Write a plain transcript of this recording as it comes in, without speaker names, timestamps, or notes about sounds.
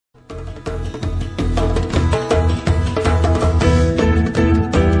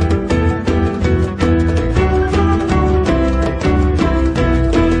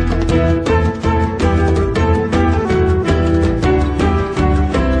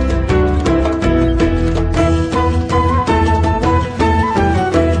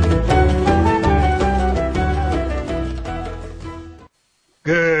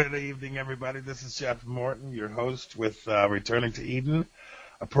This is Jeff Morton, your host with Returning to Eden,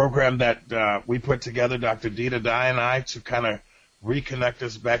 a program that we put together, Dr. Dita Dye and I, to kind of reconnect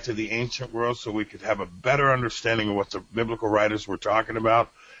us back to the ancient world so we could have a better understanding of what the biblical writers were talking about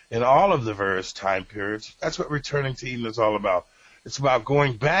in all of the various time periods. That's what Returning to Eden is all about. It's about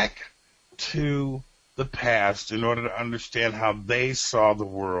going back to the past in order to understand how they saw the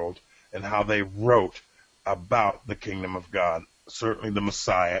world and how they wrote about the kingdom of God, certainly the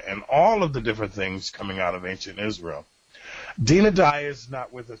Messiah, and all of the different things coming out of ancient Israel. Dina Dye is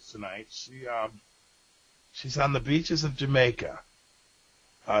not with us tonight. She's on the beaches of Jamaica,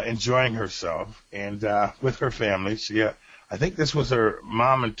 enjoying herself, and with her family. I think this was her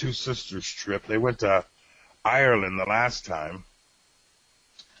mom and two sisters trip. They went to Ireland the last time,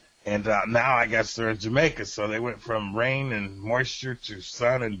 and now I guess they're in Jamaica. So they went from rain and moisture to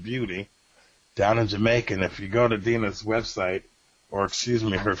sun and beauty down in Jamaica. And if you go to Dina's website, or excuse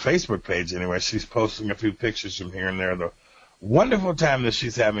me, her Facebook page anyway, she's posting a few pictures from here and there. The wonderful time that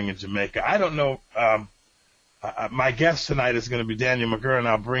she's having in Jamaica. I don't know. My guest tonight is going to be Daniel McGurr, and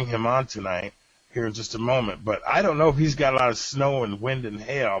I'll bring him on tonight here in just a moment. But I don't know if he's got a lot of snow and wind and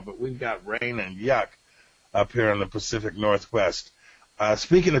hail, but we've got rain and yuck up here in the Pacific Northwest.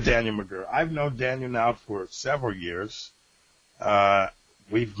 Speaking of Daniel McGurr, I've known Daniel now for several years.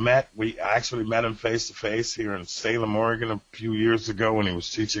 We actually met him face-to-face here in Salem, Oregon a few years ago when he was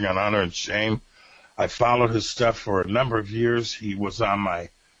teaching on honor and shame. I followed his stuff for a number of years. He was I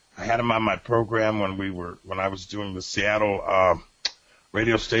had him on my program when I was doing the Seattle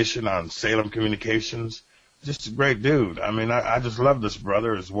radio station on Salem Communications. Just a great dude. I mean, I just love this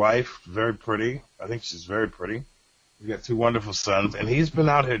brother. His wife, very pretty. I think she's very pretty. He's got two wonderful sons, and he's been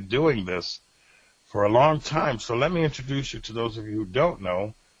out here doing this for a long time. So let me introduce you to those of you who don't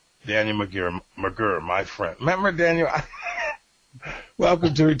know Daniel McGurr, my friend. Remember, Daniel?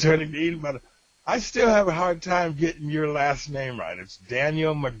 Welcome to Returning to Eden, but I still have a hard time getting your last name right. It's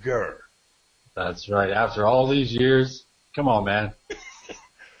Daniel McGurr. That's right. After all these years, come on, man.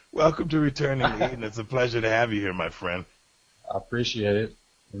 Welcome to Returning to Eden. It's a pleasure to have you here, my friend. I appreciate it.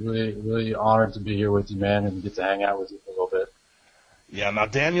 Really, really honored to be here with you, man, and get to hang out with you for a little bit. Yeah, now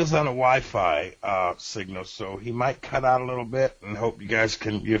Daniel's on a Wi-Fi signal, so he might cut out a little bit, and hope you guys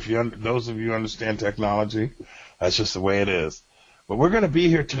can, those of you who understand technology, that's just the way it is. But we're going to be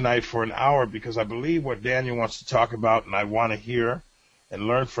here tonight for an hour because I believe what Daniel wants to talk about and I want to hear and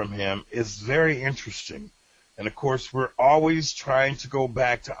learn from him is very interesting. And, of course, we're always trying to go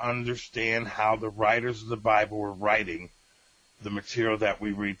back to understand how the writers of the Bible were writing the material that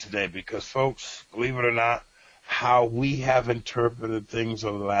we read today because, folks, believe it or not, how we have interpreted things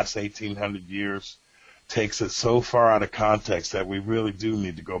over the last 1,800 years takes it so far out of context that we really do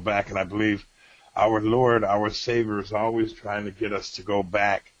need to go back. And I believe our Lord, our Savior, is always trying to get us to go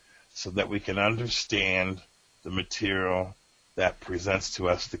back so that we can understand the material that presents to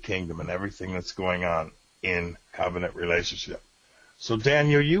us the kingdom and everything that's going on in covenant relationship. So,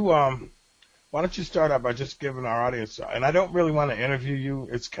 Daniel, why don't you start out by just giving our audience, and I don't really want to interview you.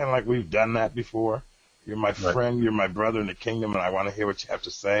 It's kind of like we've done that before. You're my friend, you're my brother in the kingdom, and I want to hear what you have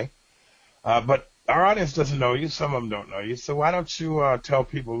to say. But our audience doesn't know you. Some of them don't know you. So why don't you tell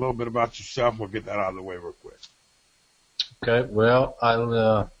people a little bit about yourself? We'll get that out of the way real quick. Okay. Well,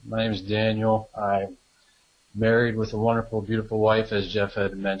 my name is Daniel. I'm married with a wonderful, beautiful wife, as Jeff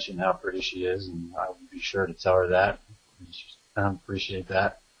had mentioned how pretty she is, and I will be sure to tell her that. I appreciate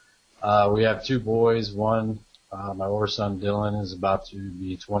that. We have two boys. One, my older son Dylan is about to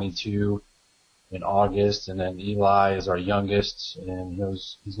be 22 in August, and then Eli is our youngest, and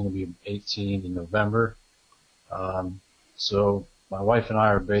he's going to be 18 in November. So my wife and I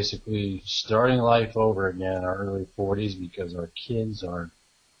are basically starting life over again in our early 40s because our kids are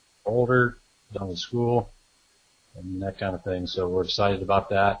older, done with school, and that kind of thing. So we're excited about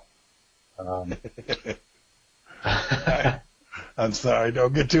that. I'm sorry,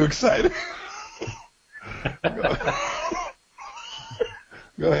 don't get too excited.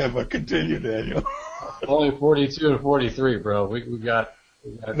 Go ahead, but continue, Daniel. Only 42 and 43, bro. We got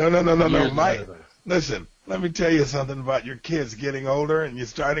No, Mike. Listen, let me tell you something about your kids getting older and you're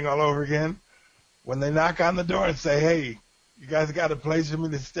starting all over again. When they knock on the door and say, "Hey, you guys got a place for me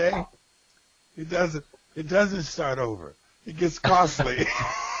to stay?" It doesn't start over. It gets costly.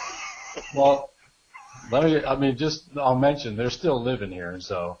 Well, I'll mention they're still living here, and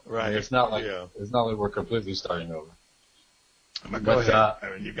so right. I mean, it's not like we're completely starting over. But go ahead.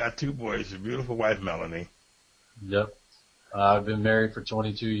 I mean, you got two boys, your beautiful wife, Melanie. Yep. I've been married for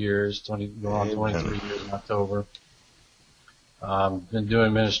 22 years, going on 23 years in October. Been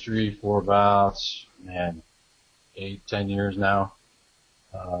doing ministry for about, 8-10 years now.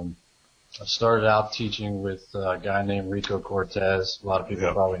 I started out teaching with a guy named Rico Cortez. A lot of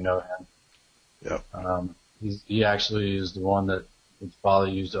people probably know him. Yeah. He actually is the one that his father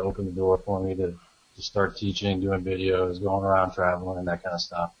used to open the door for me to start teaching, doing videos, going around traveling, and that kind of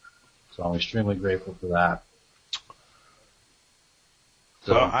stuff. So I'm extremely grateful for that.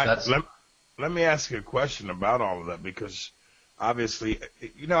 So well, let me ask you a question about all of that, because obviously,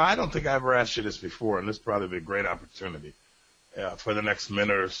 I don't think I ever asked you this before, and this is probably be a great opportunity for the next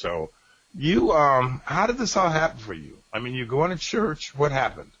minute or so. You, how did this all happen for you? I mean, you going to church. What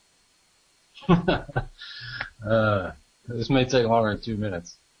happened? This may take longer than 2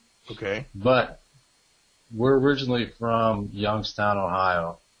 minutes. Okay. But we're originally from Youngstown,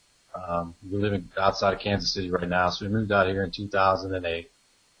 Ohio. We're living outside of Kansas City right now, so we moved out here in 2008.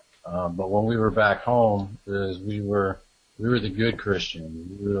 But when we were back home, we were the good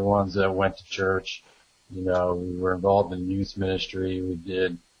Christians. We were the ones that went to church. We were involved in youth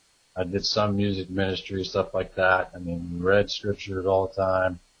ministry. I did some music ministry, stuff like that. I mean, we read scriptures all the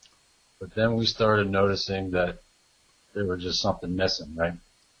time. But then we started noticing that there was just something missing, right?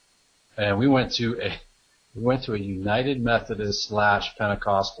 And we went to a United Methodist /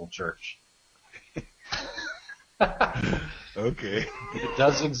 Pentecostal church. Okay. It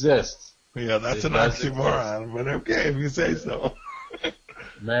does exist. Yeah, that's an oxymoron, but okay, if you say so.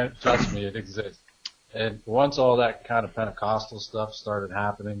 Man, trust me, it exists. And once all that kind of Pentecostal stuff started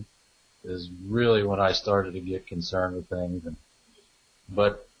happening is really when I started to get concerned with things.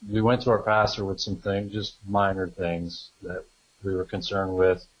 But we went to our pastor with some things, just minor things that we were concerned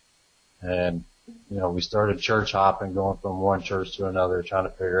with. And, we started church hopping, going from one church to another, trying to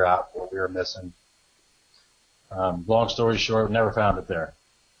figure out what we were missing. Long story short, we never found it there.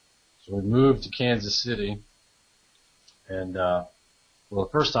 So we moved to Kansas City. And, the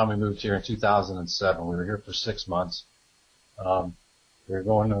first time we moved here in 2007, we were here for 6 months. We were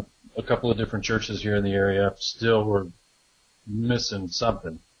going to a couple of different churches here in the area. Still were missing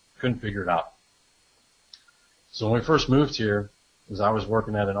something. Couldn't figure it out. So when we first moved here, I was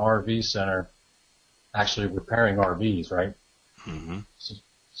working at an RV center, actually repairing RVs, right? Mm-hmm.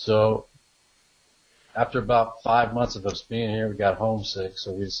 So after about 5 months of us being here, we got homesick,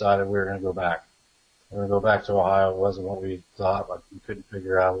 so we decided we were going to go back. We were going to go back to Ohio. It wasn't what we thought, but we couldn't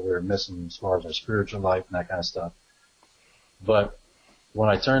figure out what we were missing as far as our spiritual life and that kind of stuff. But when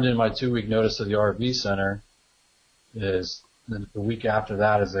I turned in my 2-week notice to the RV center, the week after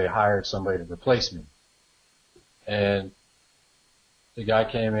that is they hired somebody to replace me. And the guy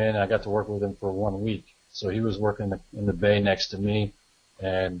came in, I got to work with him for 1 week. So he was working in the bay next to me,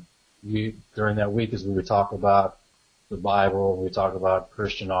 and during that week, as we would talk about the Bible, we talked about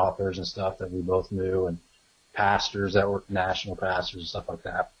Christian authors and stuff that we both knew, and pastors that were national pastors and stuff like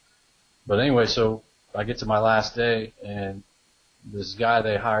that. But anyway, so I get to my last day, and this guy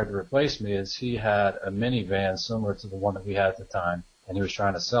they hired to replace me he had a minivan similar to the one that we had at the time, and he was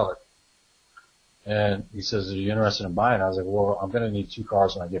trying to sell it. And he says, "Are you interested in buying it?" I was like, "Well, I'm going to need 2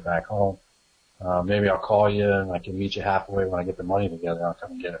 cars when I get back home. Maybe I'll call you and I can meet you halfway when I get the money together. I'll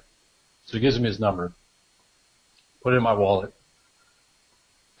come and get it." So he gives me his number. Put it in my wallet.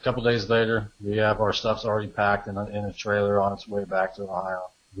 A couple days later, we have our stuff's already packed in a trailer on its way back to Ohio.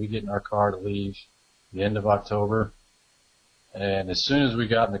 We get in our car to leave the end of October. And as soon as we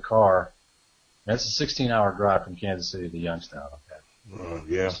got in the car, that's a 16-hour drive from Kansas City to Youngstown. Okay.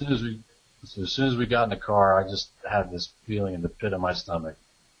 Yeah. As soon as we got in the car, I just had this feeling in the pit of my stomach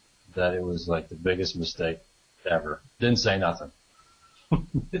that it was like the biggest mistake ever. Didn't say nothing.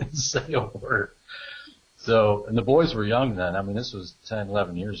 Didn't say a word. So, and the boys were young then. I mean, this was 10,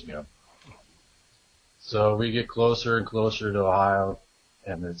 11 years ago. So we get closer and closer to Ohio,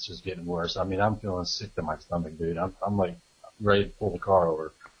 and it's just getting worse. I mean, I'm feeling sick to my stomach, dude. I'm like ready to pull the car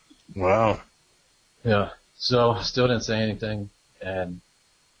over. Wow. Yeah. So still didn't say anything. And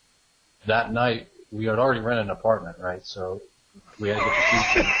that night, we had already rented an apartment, right? So we had to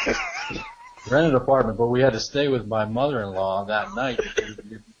get the keys. Rented an apartment, but we had to stay with my mother-in-law that night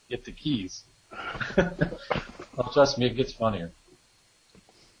to get the keys. Well, trust me, it gets funnier.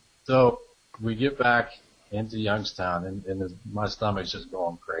 So we get back into Youngstown, and my stomach's just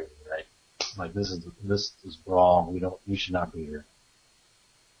going crazy, right? Like, this is wrong. We should not be here.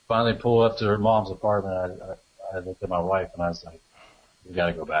 Finally pull up to her mom's apartment. I looked at my wife and I was like, "We got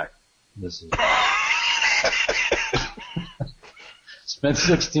to go back. This is." Spent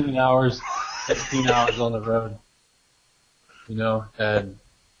 16 hours on the road,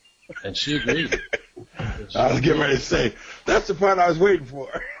 and she agreed. I was getting ready to say, that's the part I was waiting for.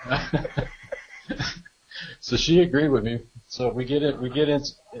 So she agreed with me. So we get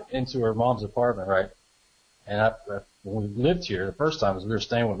into her mom's apartment, right? And when we lived here, the first time was we were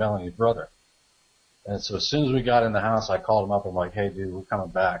staying with Melanie's brother. And so as soon as we got in the house, I called him up. I'm like, hey, dude, we're coming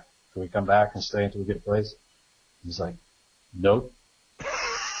back. Can we come back and stay until we get a place? He's like, nope.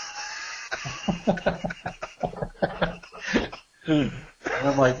 And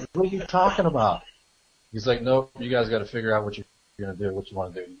I'm like, what are you talking about? He's like, nope, you guys got to figure out what you're going to do, what you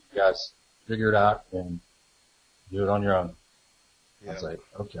want to do. You guys figure it out and do it on your own. Yeah. I was like,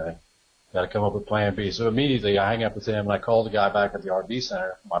 okay. Got to come up with plan B. So immediately I hang up with him and I called the guy back at the RV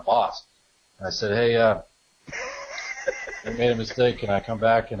center, my boss. And I said, hey, I made a mistake. Can I come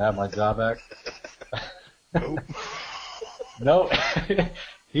back and have my job back? Nope. No.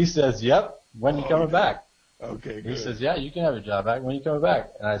 He says, yep. When you coming back? Okay, good. He says, yeah, you can have your job back. When you coming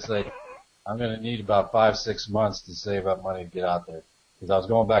back? And I say, I'm going to need about 5-6 months to save up money to get out there. Because I was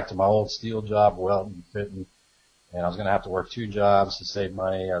going back to my old steel job, welding and fitting, and I was going to have to work 2 jobs to save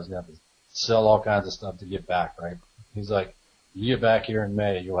money. I was going to have to sell all kinds of stuff to get back, right? He's like, you get back here in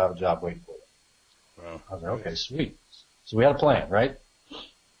May, you'll have a job waiting for you. Wow. I was like, okay, sweet. So we had a plan, right?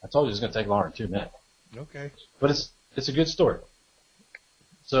 I told you it was going to take longer than 2 minutes. Okay. But it's a good story.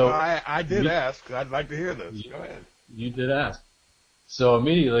 So well, I did ask. I'd like to hear this. Go ahead. You did ask. So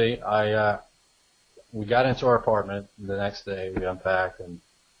immediately we got into our apartment the next day. We unpacked and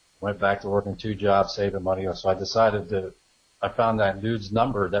went back to working 2 jobs, saving money. So I found that dude's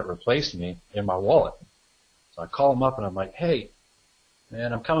number that replaced me in my wallet. So I call him up and I'm like, hey,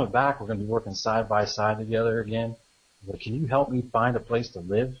 man, I'm coming back. We're going to be working side by side together again. But can you help me find a place to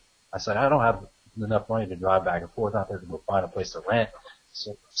live? I said, I don't have enough money to drive back and forth out there to go find a place to rent,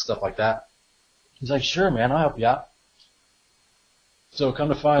 so stuff like that. He's like, sure, man, I'll help you out. So come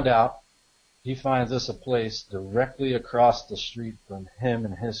to find out, he finds us a place directly across the street from him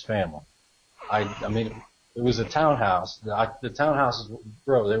and his family. I mean, it was a townhouse. The townhouses,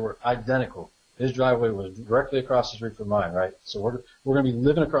 bro, they were identical. His driveway was directly across the street from mine, right? So we're going to be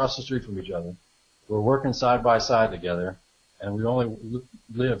living across the street from each other. We're working side by side together, and we only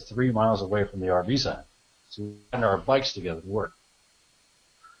live 3 miles away from the RV center. So we ride our bikes together to work.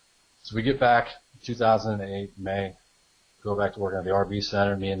 So we get back 2008, May, go back to working at the RV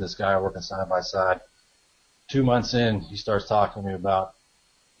center. Me and this guy are working side by side. 2 months in, he starts talking to me about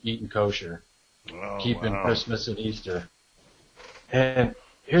eating kosher, keeping Christmas and Easter. And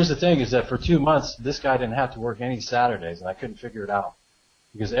here's the thing is that for 2 months, this guy didn't have to work any Saturdays, and I couldn't figure it out.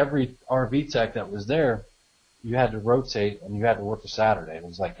 Because every RV tech that was there, you had to rotate and you had to work a Saturday. It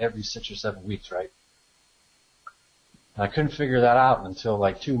was like every 6 or 7 weeks, right? And I couldn't figure that out until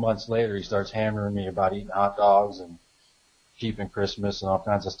like 2 months later, he starts hammering me about eating hot dogs and keeping Christmas and all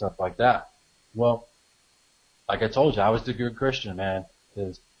kinds of stuff like that. Well, like I told you, I was the good Christian, man.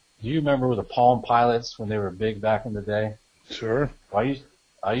 Do you remember the Palm Pilots when they were big back in the day? Sure. Well,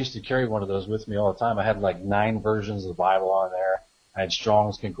 I used to carry one of those with me all the time. I had like 9 versions of the Bible on there. I had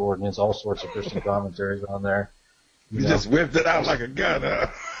Strong's Concordance, all sorts of Christian commentaries on there. You just whipped it out like a gun, huh?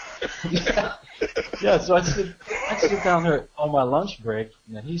 Yeah, so I'd sit down there on my lunch break,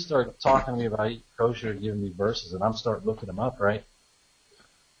 and he started talking to me about eating kosher and giving me verses, and I'm starting looking them up, right?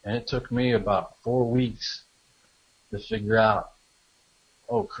 And it took me about 4 weeks to figure out,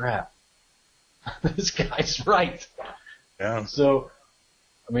 oh, crap, this guy's right. Yeah. So,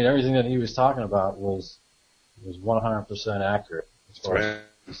 I mean, everything that he was talking about was 100% accurate.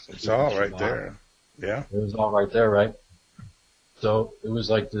 It's all right there. Yeah. It was all right there, right? So it was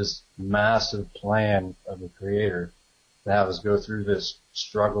like this massive plan of the Creator to have us go through this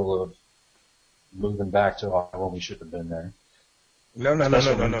struggle of moving back to when we should have been there. No.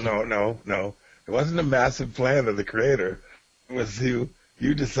 It wasn't a massive plan of the Creator. It was you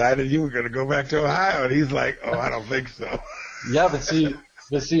decided you were going to go back to Ohio, and he's like, oh, I don't think so. Yeah, but see,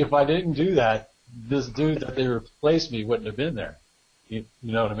 if I didn't do that, this dude that they replaced me wouldn't have been there. You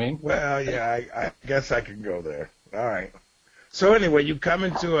know what I mean? Well, yeah, I guess I can go there. All right. So anyway, you come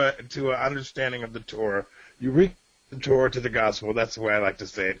into an understanding of the Torah. You read the Torah to the gospel. That's the way I like to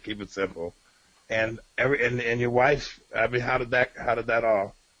say it. Keep it simple. And your wife. I mean, how did that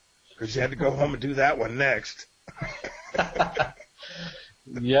all? Because you had to go home and do that one next.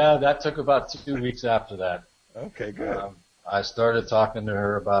 Yeah, that took about 2 weeks after that. Okay, good. I started talking to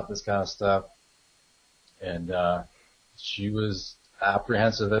her about this kind of stuff, and she was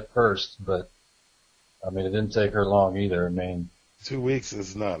apprehensive at first, but I mean, it didn't take her long either. I mean, 2 weeks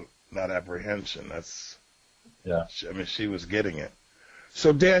is not apprehension. That's, yeah. I mean, she was getting it.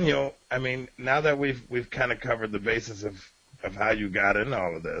 So Daniel, I mean, now that we've kind of covered the basis of how you got in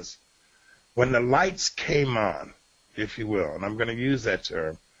all of this, when the lights came on, if you will, and I'm going to use that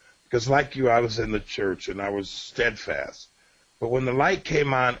term, because like you, I was in the church and I was steadfast. But when the light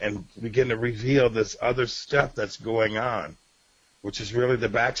came on and began to reveal this other stuff that's going on, which is really the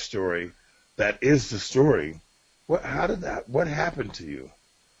backstory, that is the story. What happened to you?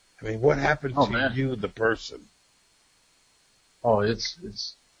 I mean, what happened to you, the person? Oh, I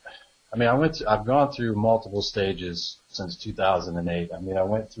mean, I've gone through multiple stages since 2008. I mean, I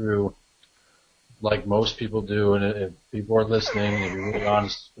went through, like most people do, and if people are listening, if you're really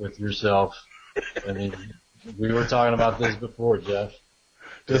honest with yourself, I mean, we were talking about this before, Jeff.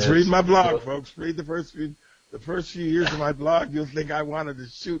 Just read my blog, folks. Read the first few years of my blog. You'll think I wanted to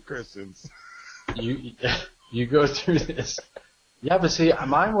shoot Christians. You go through this. Yeah, but see,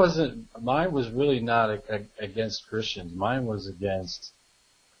 mine was really not against Christians. Mine was against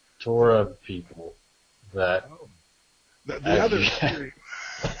Torah people that. The other theory.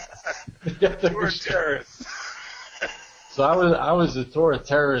 Torah terrorists. So I was a Torah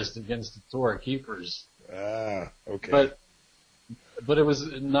terrorist against the Torah keepers. Ah, okay. But it was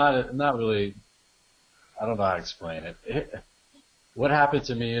not really. I don't know how to explain it. What happened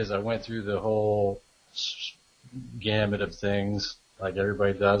to me is I went through the whole gamut of things like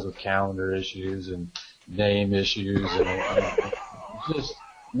everybody does with calendar issues and name issues, and just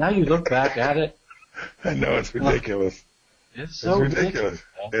now you look back at it. I know it's ridiculous. It's ridiculous.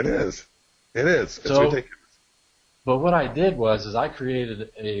 It is. It's ridiculous. But what I did was I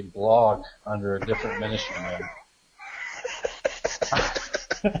created a blog under a different ministry name.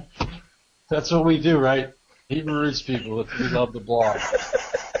 That's what we do, right? Hebrew Roots people, we love the blog.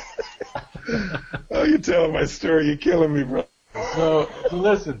 Oh, you're telling my story. You're killing me, bro. So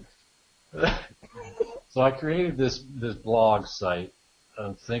listen. So I created this blog site,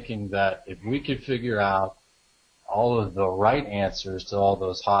 thinking that if we could figure out all of the right answers to all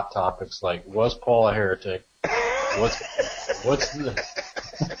those hot topics, like was Paul a heretic? What's the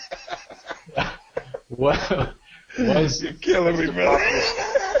what was? You're killing me, brother.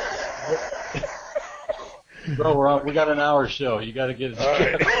 Bro, we got an hour show. You got to get it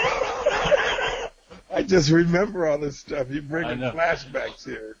together. Right. I just remember all this stuff. You're bringing flashbacks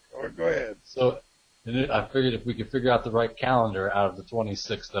here. Or go ahead. So, I figured if we could figure out the right calendar out of the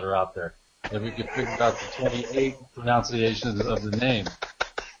 26 that are out there, if we could figure out the 28 pronunciations of the name.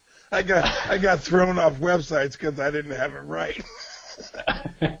 I got thrown off websites because I didn't have it right.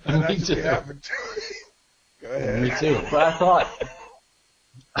 Me too. Go ahead. Me too. But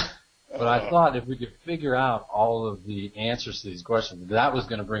I thought if we could figure out all of the answers to these questions, that was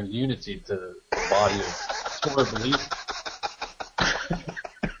going to bring unity to the body of Torah believers.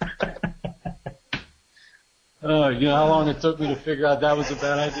 You know how long it took me to figure out that was a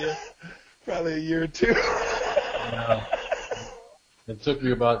bad idea? Probably a year or two. It took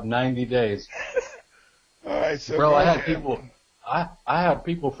me about 90 days. All right, so bro, I had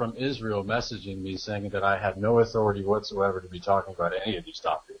people from Israel messaging me saying that I had no authority whatsoever to be talking about any of these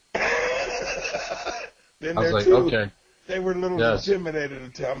topics. Then I was like, too, okay. They were a little intimidated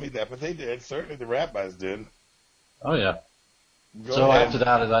to tell me that, but they did. Certainly the rabbis did. Oh, yeah. Go ahead. After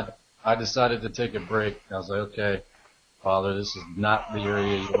that, I decided to take a break. I was like, okay, Father, this is not the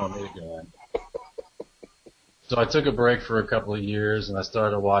area you want me to go in. So I took a break for a couple of years, and I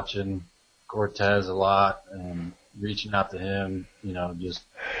started watching Cortez a lot and reaching out to him, just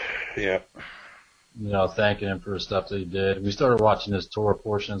thanking him for the stuff that he did. We started watching his Torah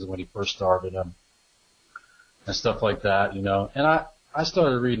portions when he first started them and stuff like that, And I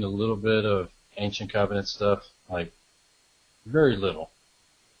started reading a little bit of Ancient Covenant stuff, like very little.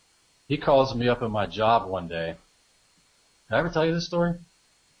 He calls me up at my job one day. Did I ever tell you this story?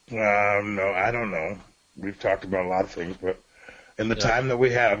 No, I don't know. We've talked about a lot of things, but in the time that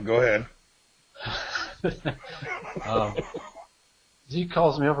we have, go ahead. He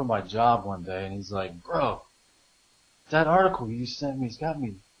calls me up at my job one day, and he's like, bro, that article you sent me has got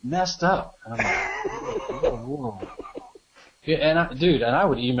me messed up. And I'm like, whoa. Yeah, and I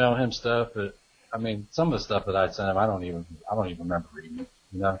would email him stuff, but I mean, some of the stuff that I'd sent him, I don't even remember reading it,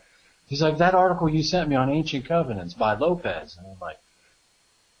 He's like, that article you sent me on Ancient Covenants by Lopez. And I'm like,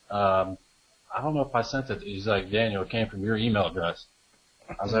 I don't know if I sent it. He's like, Daniel, it came from your email address.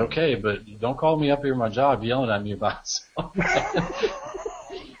 I was like, okay, but don't call me up here at my job yelling at me about something. I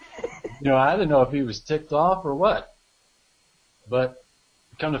didn't know if he was ticked off or what. But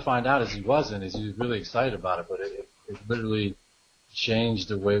come to find out he was really excited about it, but it literally changed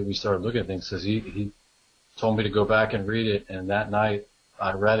the way we started looking at things, because he told me to go back and read it, and that night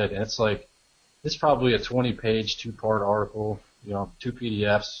I read it, and it's probably a 20-page, 2-part article, 2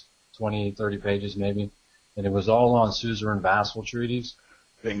 PDFs, 20, 30 pages maybe, and it was all on suzerain vassal treaties.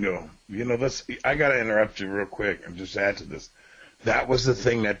 Bingo. I got to interrupt you real quick and just add to this. That was the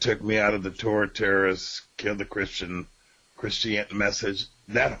thing that took me out of the Torah terrorists, kill the Christian Christian Message,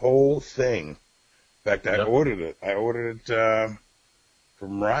 that whole thing. In fact, I ordered it. I ordered it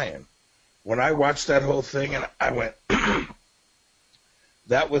from Ryan. When I watched that whole thing, and I went,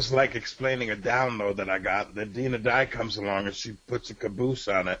 that was like explaining a download that I got. Then Dina Dye comes along and she puts a caboose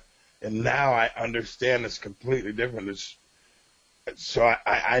on it, and now I understand it's completely different. So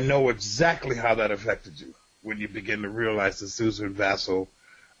I know exactly how that affected you when you begin to realize the Suzerain Vassal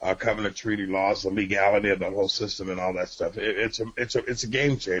covenant treaty laws, the legality of the whole system, and all that stuff. It's a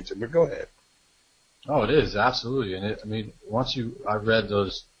game changer. But go ahead. Oh, it is, absolutely. And I mean, I read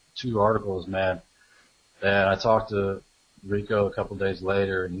those 2 articles, man, and I talked to Rico a couple days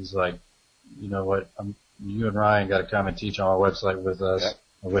later, and he's like, you know what, you and Ryan got to come and teach on our website with us,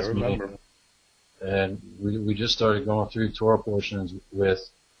 with me. And we just started going through Torah portions with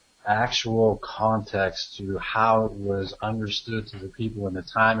actual context to how it was understood to the people in the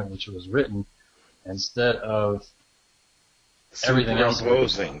time in which it was written, instead of everything else.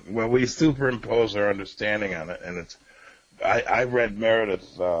 Superimposing. Well, we superimpose our understanding on it, and I read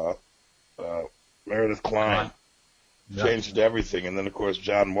Meredith Klein. Yep. Changed everything, and then of course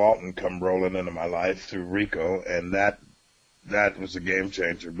John Walton come rolling into my life through Rico, and that was a game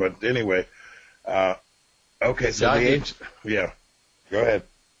changer. But anyway, okay, so go ahead.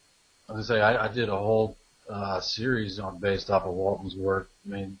 I was gonna say I did a whole series based off of Walton's work. I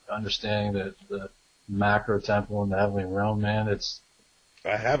mean, understanding that the macro temple in the heavenly realm, man.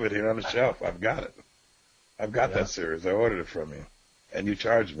 I have it here on the shelf. I've got it. I've got that series. I ordered it from you, and you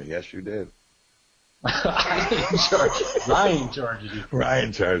charged me. Yes, you did. Ryan charged you.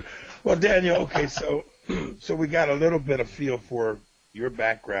 Ryan charged. Well, Daniel, okay, so we got a little bit of feel for your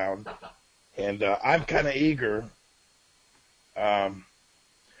background, and I'm kind of eager. I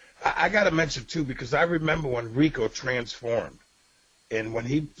got to mention, too, because I remember when Rico transformed, and when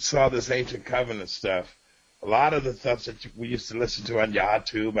he saw this ancient covenant stuff, a lot of the stuff that we used to listen to on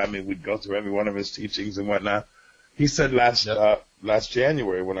YouTube, I mean, we'd go through every one of his teachings and whatnot. He said last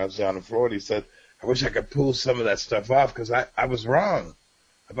January when I was down in Florida, he said, I wish I could pull some of that stuff off because I was wrong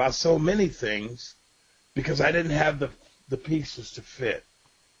about so many things because I didn't have the pieces to fit.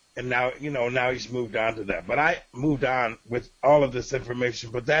 And now, now he's moved on to that. But I moved on with all of this information.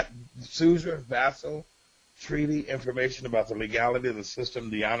 But that Suzerain Vassal Treaty information about the legality of the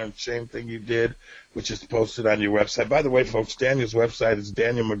system, the honor and shame thing you did, which is posted on your website. By the way, folks, Daniel's website is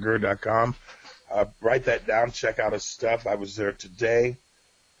danielmcgirr.com. Write that down. Check out his stuff. I was there today.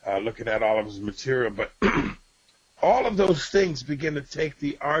 Looking at all of his material, but all of those things begin to take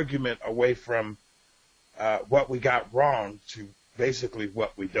the argument away from what we got wrong to basically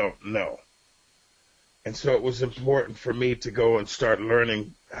what we don't know. And so it was important for me to go and start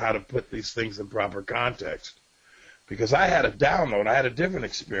learning how to put these things in proper context. Because I had a download, I had a different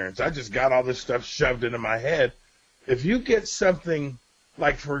experience. I just got all this stuff shoved into my head. If you get something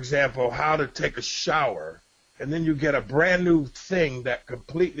like, for example, how to take a shower, and then you get a brand new thing that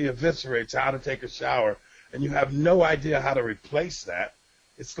completely eviscerates how to take a shower, and you have no idea how to replace that.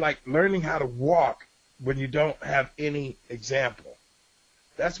 It's like learning how to walk when you don't have any example.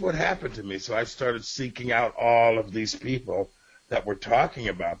 That's what happened to me. So I started seeking out all of these people that were talking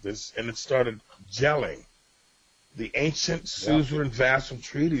about this, and it started gelling. The ancient Suzerain Vassal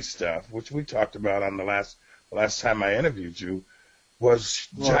Treaty stuff, which we talked about on the last time I interviewed you, was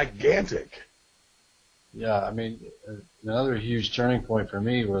gigantic. Yeah, I mean, another huge turning point for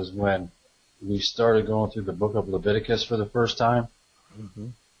me was when we started going through the book of Leviticus for the first time. Mm-hmm.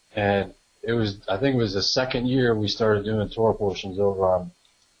 And I think it was the second year we started doing Torah portions over on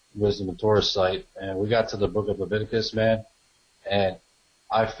Wisdom and Torah site. And we got to the book of Leviticus, man, and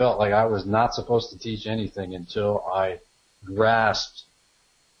I felt like I was not supposed to teach anything until I grasped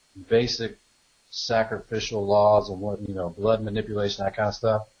basic sacrificial laws and blood manipulation, that kind of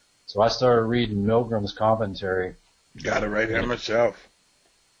stuff. So I started reading Milgram's commentary. Got it right here on my shelf.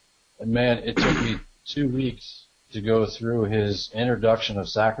 And man, it took me 2 weeks to go through his introduction of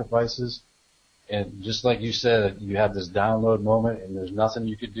sacrifices. And just like you said, you have this download moment and there's nothing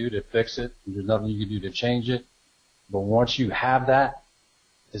you could do to fix it. There's nothing you could do to change it. But once you have that,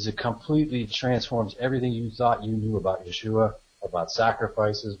 it completely transforms everything you thought you knew about Yeshua, about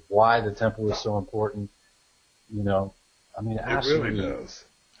sacrifices, why the temple is so important. Absolutely. It really does.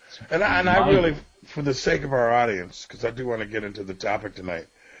 And I really, for the sake of our audience, because I do want to get into the topic tonight,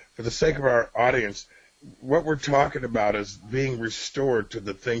 for the sake of our audience, what we're talking about is being restored to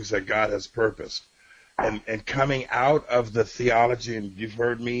the things that God has purposed and coming out of the theology, and you've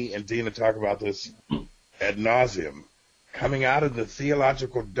heard me and Dina talk about this ad nauseum, coming out of the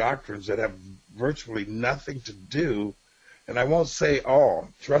theological doctrines that have virtually nothing to do, and I won't say all,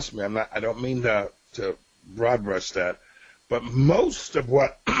 trust me, I don't mean to broad brush that, But most of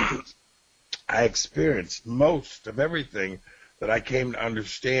what I experienced, most of everything that I came to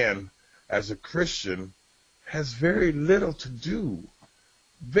understand as a Christian has very little to do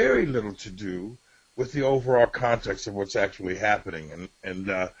with the overall context of what's actually happening.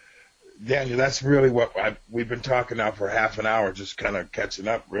 And Daniel, that's really what we've been talking now for half an hour, just kind of catching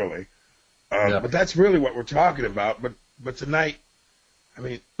up, really. But that's really what we're talking about. But tonight, I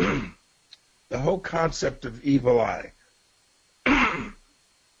mean, the whole concept of evil eye.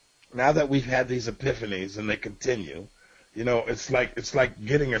 Now that we've had these epiphanies and they continue, you know, it's like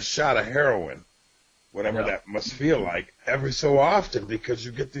getting a shot of heroin, whatever that must feel like, every so often, because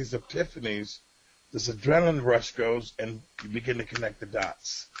you get these epiphanies, this adrenaline rush goes, and you begin to connect the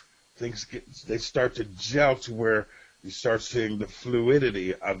dots. They start to gel to where you start seeing the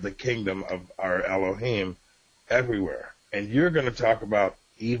fluidity of the kingdom of our Elohim everywhere. And you're going to talk about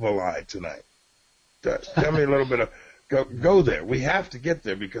evil eye tonight. Tell me a little bit of, go there. We have to get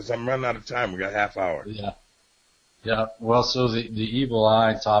there because I'm running out of time. We got half hour. Yeah. Well, so the evil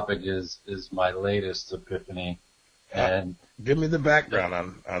eye topic is my latest epiphany. And give me the background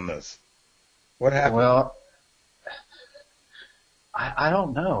on this. What happened? Well, I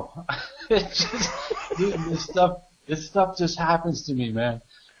don't know. It's just, this stuff just happens to me, man.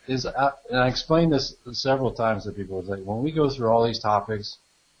 And I explained this several times to people. It's like when we go through all these topics,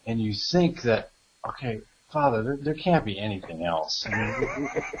 and you think that, okay, Father, there can't be anything else. I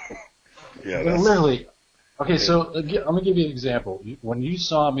mean, literally. Okay, so I'm gonna give you an example. When you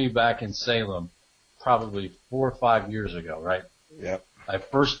saw me back in Salem, probably 4 or 5 years ago, right? Yep.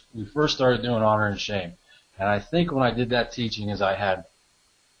 We first started doing honor and shame, and I think when I did that teaching, is I had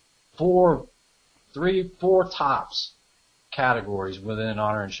 4 tops categories within an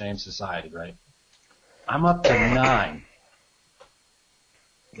honor and shame society, right? I'm up to 9.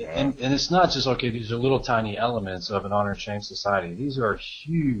 And it's not just, okay, these are little tiny elements of an honor and shame society. These are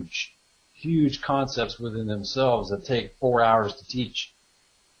huge concepts within themselves that take 4 hours to teach.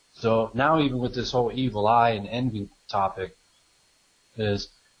 So now even with this whole evil eye and envy topic I'm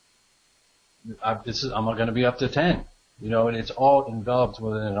going to be up to 10. You know, and it's all enveloped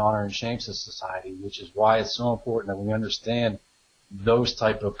within an honor and shame society, which is why it's so important that we understand those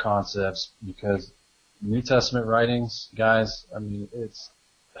type of concepts, because New Testament writings, guys, I mean,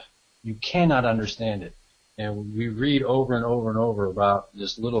 you cannot understand it. And we read over and over and over about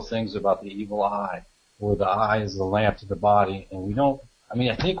just little things about the evil eye, or the eye is the lamp to the body, and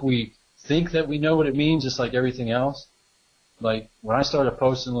I think we think that we know what it means, just like everything else. Like, when I started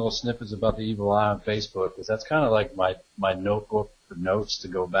posting little snippets about the evil eye on Facebook, because that's kind of like my notebook for notes to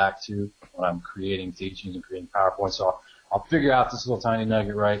go back to when I'm creating teachings and creating PowerPoint. So I'll figure out this little tiny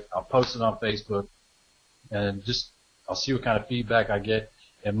nugget, right? I'll post it on Facebook, and I'll see what kind of feedback I get.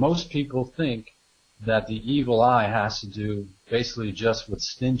 And most people think that the evil eye has to do basically just with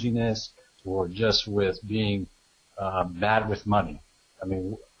stinginess or just with being bad with money. I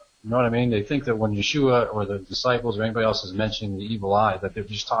mean, you know what I mean? They think that when Yeshua or the disciples or anybody else is mentioning the evil eye, that they're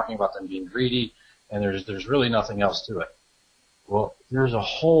just talking about them being greedy, and there's really nothing else to it. Well, there's a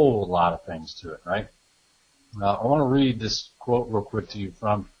whole lot of things to it, right? I want to read this quote real quick to you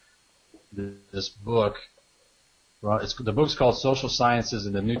from this book. The book's called Social Sciences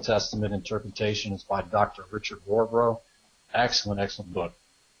in the New Testament Interpretation. It's by Dr. Richard Warbrough. Excellent book.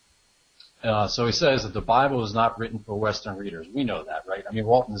 So he says that the Bible is not written for Western readers. We know that, right? I mean,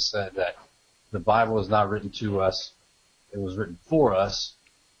 Walton said that the Bible is not written to us. It was written for us,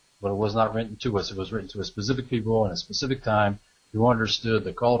 but it was not written to us. It was written to a specific people in a specific time who understood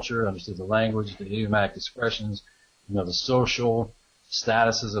the culture, understood the language, the idiomatic expressions, the social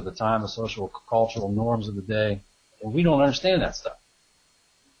statuses of the time, the social cultural norms of the day. And we don't understand that stuff.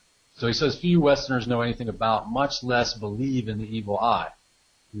 So he says, few Westerners know anything about, much less believe in the evil eye.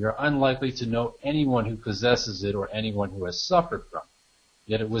 We are unlikely to know anyone who possesses it or anyone who has suffered from it.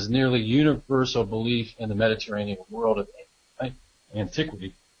 Yet it was nearly universal belief in the Mediterranean world of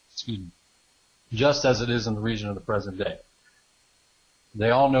antiquity, just as it is in the region of the present day.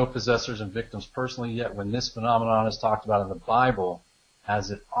 They all know possessors and victims personally, yet when this phenomenon is talked about in the Bible, as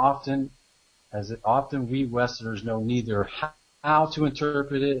it often we Westerners know neither how to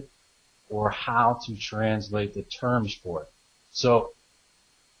interpret it or how to translate the terms for it. So,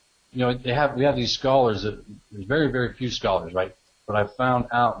 we have these scholars there's very, very few scholars, right? But I found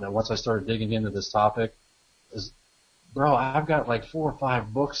out that once I started digging into this topic I've got like 4 or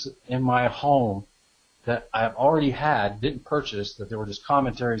 5 books in my home that I've already didn't purchase, that they were just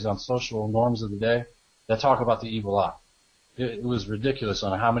commentaries on social norms of the day that talk about the evil eye. It was ridiculous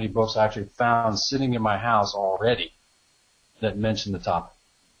on how many books I actually found sitting in my house already that mention the topic.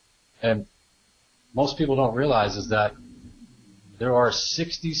 And most people don't realize is that there are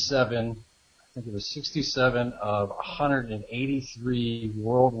 67, I think it was 67 of 183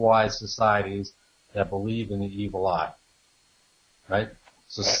 worldwide societies that believe in the evil eye. Right?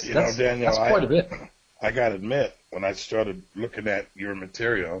 So Daniel, that's quite a bit. I got to admit, when I started looking at your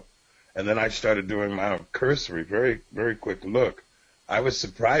material, and then I started doing my own cursory, very, very quick look, I was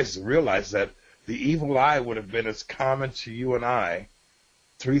surprised to realize that the evil eye would have been as common to you and I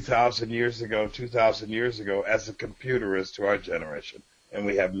 3,000 years ago, 2,000 years ago, as the computer is to our generation. And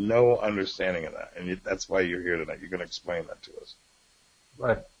we have no understanding of that. And that's why you're here tonight. You're going to explain that to us.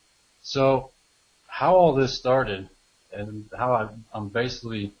 Right. So how all this started and how I'm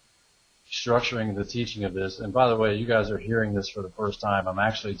basically structuring the teaching of this. And by the way, you guys are hearing this for the first time. I'm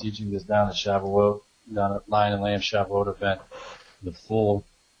actually teaching this down at Shavuot, down at Lion and Lamb Shavuot event, the full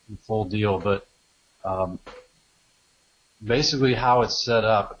deal. But basically how it's set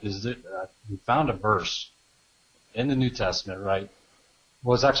up is that we found a verse in the New Testament, right?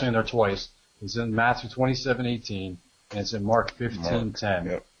 Well, it's actually in there twice. It's in Matthew 27:18 and it's in Mark 15:10,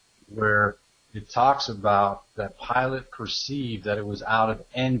 Yep. where it talks about that Pilate perceived that it was out of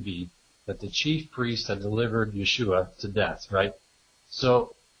envy that the chief priest had delivered Yeshua to death, right?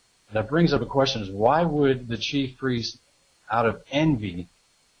 So that brings up a question: is why would the chief priest, out of envy,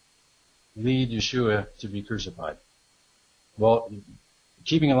 lead Yeshua to be crucified? Well,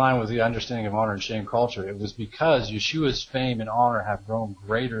 keeping in line with the understanding of honor and shame culture, it was because Yeshua's fame and honor have grown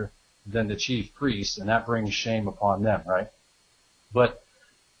greater than the chief priests, and that brings shame upon them, right? But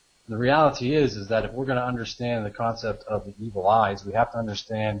the reality is that if we're going to understand the concept of the evil eyes, we have to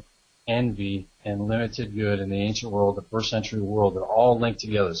understand envy and limited good in the ancient world, the first century world. They're all linked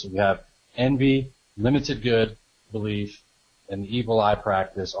together. So we have envy, limited good belief, and the evil eye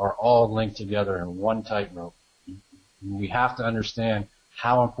practice are all linked together in one tightrope. We have to understand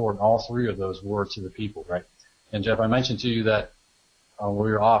how important all three of those were to the people, right? And Jeff, I mentioned to you that when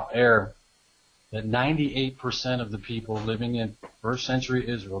we were off air, that 98% of the people living in first century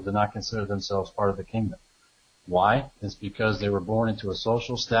Israel did not consider themselves part of the kingdom. Why? It's because they were born into a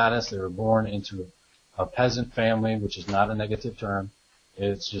social status. They were born into a peasant family, which is not a negative term.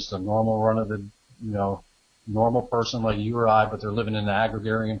 It's just a normal run of the, normal person like you or I, but they're living in an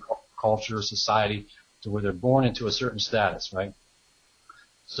agrarian culture, society, to where they're born into a certain status, right?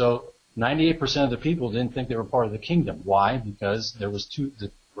 So 98% of the people didn't think they were part of the kingdom. Why? Because there was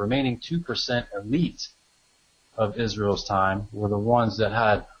the remaining 2% elite of Israel's time were the ones that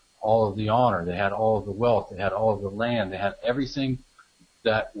had all of the honor, they had all of the wealth, they had all of the land, they had everything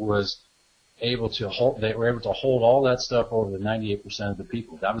that was able to hold, they were able to hold all that stuff over the 98% of the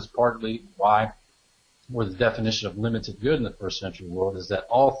people. That was partly why, or the definition of limited good in the first century world, is that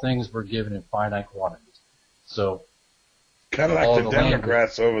all things were given in finite quantities. So, kind of like the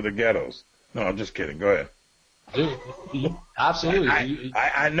Democrats over the ghettos. No, I'm just kidding. Go ahead. Dude, absolutely.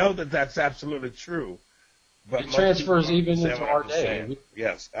 I know that that's absolutely true. But it transfers even into our day.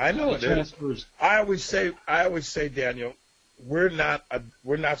 Yes, I know it transfers. I always say, Daniel, we're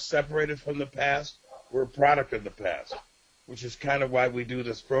not separated from the past. We're a product of the past, which is kind of why we do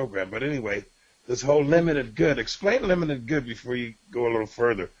this program. But anyway, this whole limited good. Explain limited good before you go a little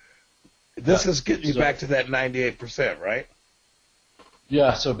further. This is getting you back to that 98%, right?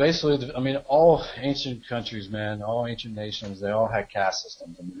 Yeah, so basically, all ancient countries, man, all ancient nations, they all had caste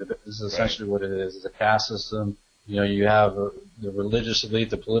systems. This is essentially what it is. It's a caste system. You have the religious elite,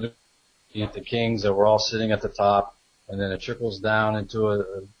 the political elite, the kings that were all sitting at the top, and then it trickles down into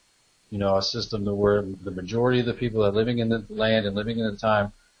a system where the majority of the people that are living in the land and living in the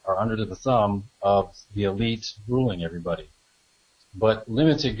time are under the thumb of the elite ruling everybody. But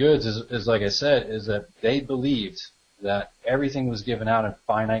limited goods is like I said, is that they believed that everything was given out in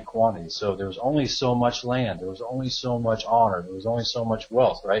finite quantities. So there was only so much land, there was only so much honor, there was only so much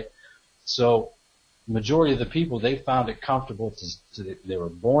wealth, right? So the majority of the people, they found it comfortable they were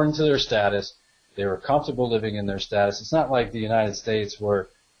born to their status, they were comfortable living in their status. It's not like the United States where,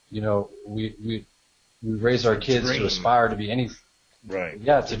 we raise our kids to aspire to be anything. Right.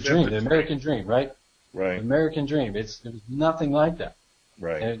 Yeah, it's a dream, the American dream, right? Right. The American dream. It was nothing like that.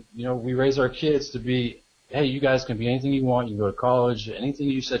 Right. And, we raise our kids to be, hey, you guys can be anything you want. You can go to college, anything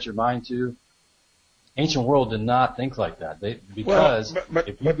you set your mind to. Ancient world did not think like that.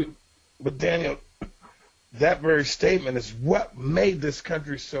 But Daniel, that very statement is what made this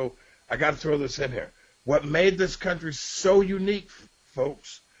country so. I got to throw this in here. What made this country so unique,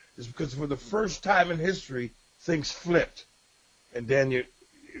 folks, is because for the first time in history, things flipped. And Daniel,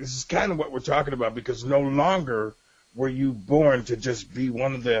 this is kind of what we're talking about, because no longer were you born to just be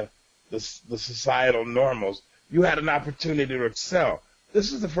one of the societal normals. You had an opportunity to excel.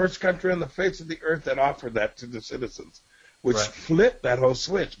 This is the first country on the face of the earth that offered that to the citizens. which Right. flipped that whole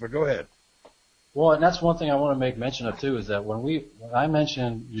switch. But go ahead. Well, and that's one thing I want to make mention of too, is that when I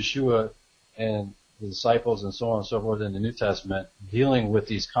mentioned Yeshua and the disciples and so on and so forth in the New Testament dealing with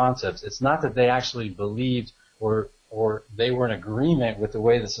these concepts, it's not that they actually believed or they were in agreement with the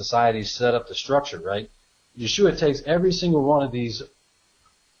way the society set up the structure, right? Yeshua takes every single one of these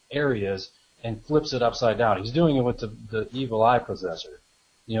areas and flips it upside down. He's doing it with the evil eye possessor.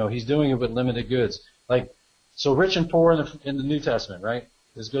 He's doing it with limited goods. Like, so rich and poor in the New Testament, right?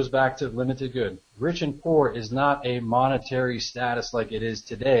 This goes back to limited good. Rich and poor is not a monetary status like it is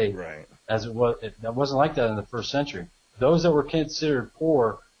today. Right. As it was, that wasn't like that in the first century. Those that were considered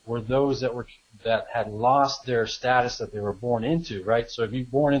poor were those that had lost their status that they were born into, right? So if you're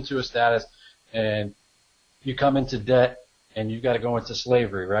born into a status and you come into debt and you've got to go into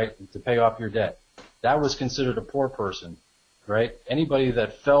slavery, right, to pay off your debt, that was considered a poor person, right? Anybody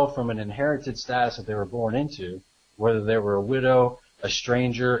that fell from an inherited status that they were born into, whether they were a widow, a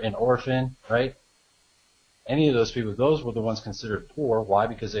stranger, an orphan, right? Any of those people, those were the ones considered poor. Why?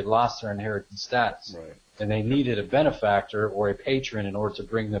 Because they lost their inherited status. Right. And they needed a benefactor or a patron in order to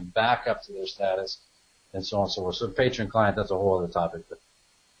bring them back up to their status, and so on and so forth. So patron-client, that's a whole other topic.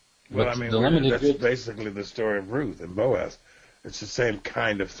 Well, I mean, that's basically the story of Ruth and Boaz. It's the same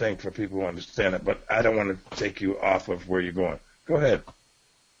kind of thing for people who understand it, but I don't want to take you off of where you're going. Go ahead.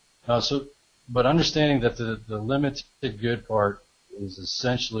 But understanding that the limited good part is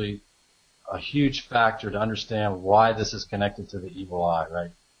essentially a huge factor to understand why this is connected to the evil eye,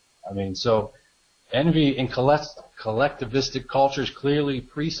 right? I mean, so envy in collectivistic cultures clearly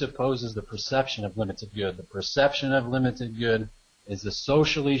presupposes the perception of limited good. The perception of limited good is the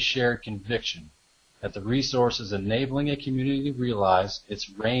socially shared conviction that the resources enabling a community to realize its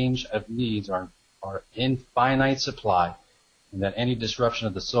range of needs are in finite supply, and that any disruption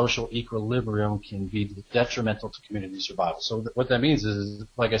of the social equilibrium can be detrimental to community survival. So what that means is,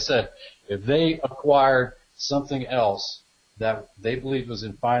 like I said, if they acquired something else that they believed was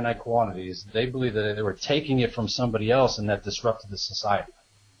in finite quantities, they believed that they were taking it from somebody else and that disrupted the society,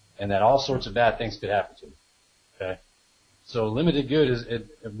 and that all sorts of bad things could happen to them. Okay? So limited good is,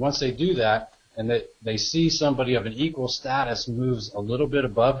 once they do that, and they see somebody of an equal status moves a little bit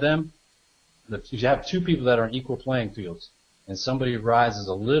above them, if you have two people that are on equal playing fields, and somebody rises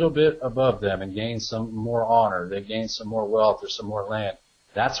a little bit above them and gains some more honor, they gain some more wealth or some more land,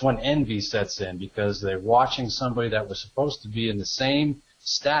 that's when envy sets in, because they're watching somebody that was supposed to be in the same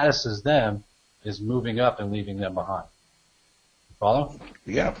status as them is moving up and leaving them behind. You follow?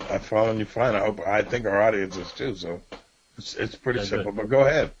 Yeah, I'm following you fine. I think our audience is too, so it's pretty simple, but go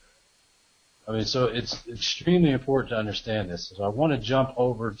ahead. I mean, so it's extremely important to understand this. So I want to jump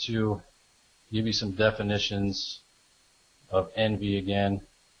over to give you some definitions of envy again.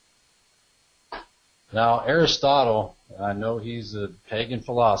 Now, Aristotle, I know he's a pagan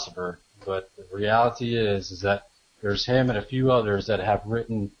philosopher, but the reality is that there's him and a few others that have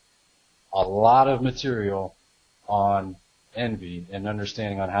written a lot of material on envy and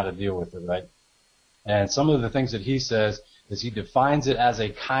understanding on how to deal with it, right? And some of the things that he says is he defines it as a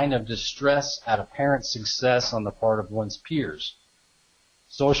kind of distress at apparent success on the part of one's peers.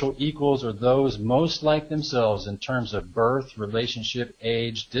 Social equals are those most like themselves in terms of birth, relationship,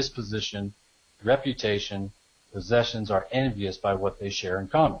 age, disposition, reputation, possessions are envious by what they share in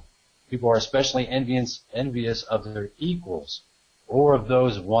common. People are especially envious of their equals or of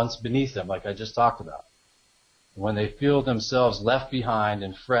those once beneath them, like I just talked about, when they feel themselves left behind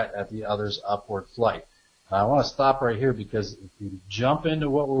and fret at the other's upward flight. Now, I want to stop right here, because if you jump into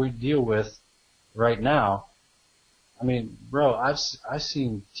what we deal with right now, I mean, bro, I've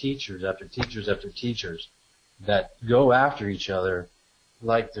seen teachers after teachers after teachers that go after each other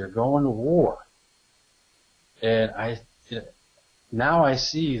like they're going to war. And now I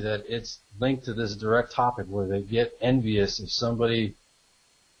see that it's linked to this direct topic where they get envious if somebody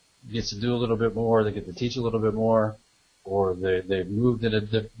gets to do a little bit more, they get to teach a little bit more, or they've moved in a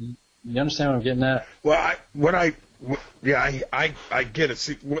you understand what I'm getting at? Well, I get it.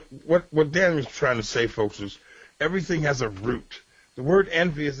 See, what Dan was trying to say, folks, is everything has a root. The word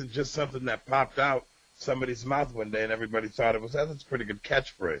envy isn't just something that popped out somebody's mouth one day and everybody thought it was, that's a pretty good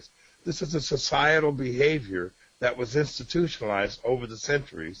catchphrase. This is a societal behavior that was institutionalized over the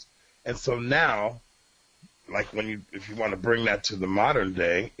centuries. And so now, like if you want to bring that to the modern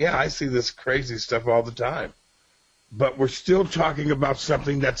day, yeah, I see this crazy stuff all the time. But we're still talking about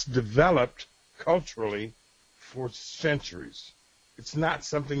something that's developed culturally for centuries. It's not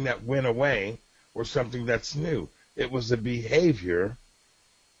something that went away or something that's new. It was a behavior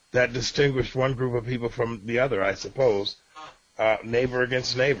that distinguished one group of people from the other, I suppose. neighbor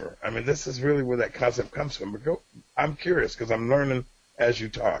against neighbor. I mean, this is really where that concept comes from. But I'm curious because I'm learning as you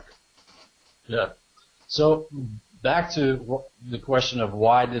talk. Yeah. So back to the question of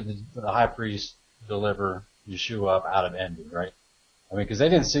why did the high priest deliver Yeshua up out of envy, right? I mean, because they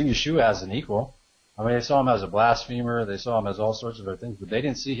didn't see Yeshua as an equal. I mean, they saw him as a blasphemer. They saw him as all sorts of other things, but they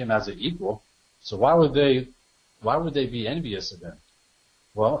didn't see him as an equal. So why would they be envious of him?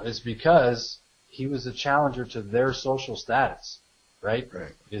 Well, it's because he was a challenger to their social status, right?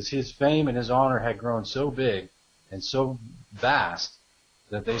 Right. Because his fame and his honor had grown so big and so vast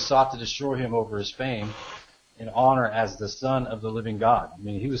that they sought to destroy him over his fame and honor as the Son of the living God. I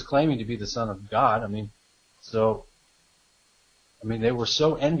mean, he was claiming to be the Son of God. They were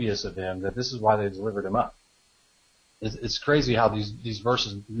so envious of him that this is why they delivered him up. It's crazy how these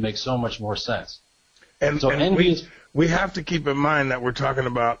verses make so much more sense. We have to keep in mind that we're talking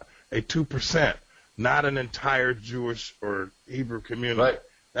about a 2%, not an entire Jewish or Hebrew community. Right.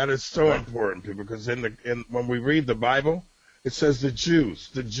 That is so important, people, because when we read the Bible, it says the Jews.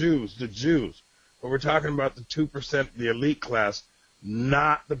 But we're talking about the 2%, the elite class,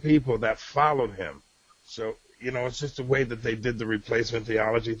 not the people that followed him. So, it's just the way that they did the replacement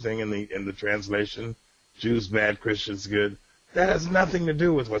theology thing in the translation. Jews bad, Christians good. That has nothing to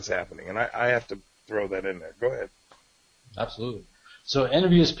do with what's happening, and I have to throw that in there. Go ahead. Absolutely. So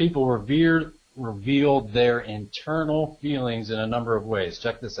envious people revealed their internal feelings in a number of ways.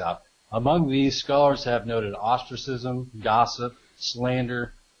 Check this out. Among these, scholars have noted ostracism, gossip,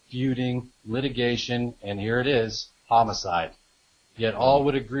 slander, feuding, litigation, and here it is, homicide. Yet all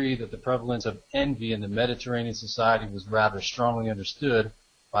would agree that the prevalence of envy in the Mediterranean society was rather strongly understood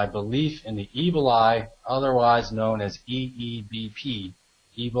by belief in the evil eye, otherwise known as EEBP,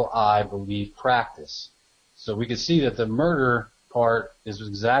 evil eye belief practice. So we can see that the murder part is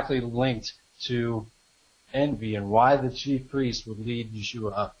exactly linked to envy and why the chief priest would lead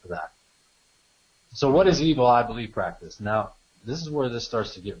Yeshua up for that. So what is evil eye belief practice? Now, this is where this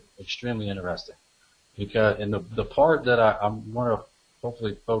starts to get extremely interesting. Because in the part that I want to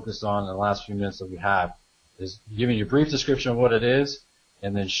hopefully focus on in the last few minutes that we have is giving you a brief description of what it is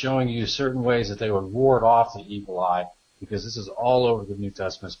and then showing you certain ways that they would ward off the evil eye, because this is all over the New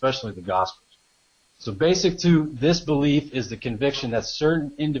Testament, especially the Gospels. So basic to this belief is the conviction that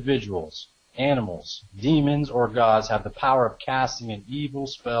certain individuals, animals, demons, or gods have the power of casting an evil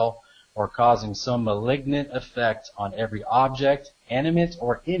spell or causing some malignant effect on every object, animate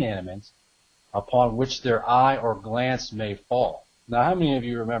or inanimate, upon which their eye or glance may fall. Now, how many of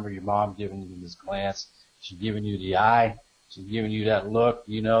you remember your mom giving you this glance? She's giving you the eye. She's giving you that look,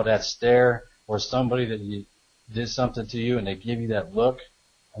 that stare, or somebody that you did something to you and they give you that look.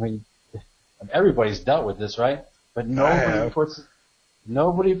 I mean, everybody's dealt with this, right? But nobody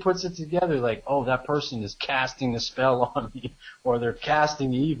puts it together like, oh, that person is casting a spell on me, or they're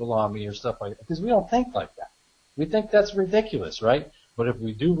casting evil on me, or stuff like that. Because we don't think like that. We think that's ridiculous, right? But if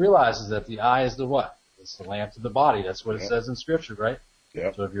we do realize is that the eye is the what? It's the lamp to the body. That's what it says in Scripture, right?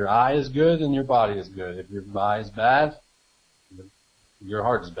 Yep. So if your eye is good, then your body is good. If your eye is bad, your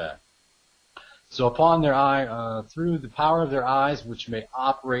heart is bad. So upon their eye, through the power of their eyes, which may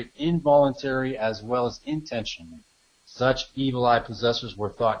operate involuntary as well as intentionally, such evil eye possessors were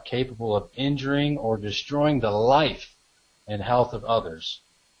thought capable of injuring or destroying the life and health of others,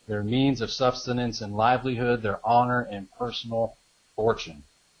 their means of subsistence and livelihood, their honor and personal fortune.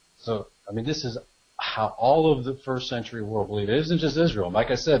 So, this is how all of the first century world believed. It isn't just Israel.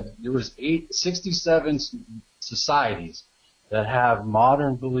 Like I said, there was 67 societies that have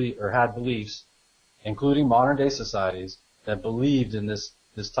had beliefs, including modern day societies, that believed in this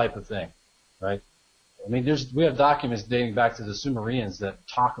type of thing, right? We have documents dating back to the Sumerians that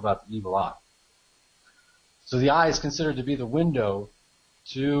talk about the evil eye. So the eye is considered to be the window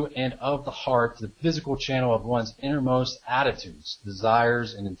to and of the heart, the physical channel of one's innermost attitudes,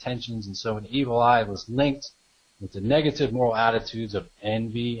 desires, and intentions. And so an evil eye was linked with the negative moral attitudes of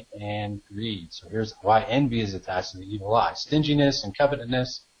envy and greed. So here's why envy is attached to the evil eye. Stinginess and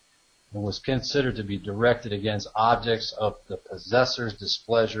covetousness, and was considered to be directed against objects of the possessor's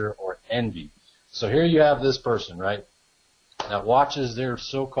displeasure or envy. So here you have this person, right, that watches their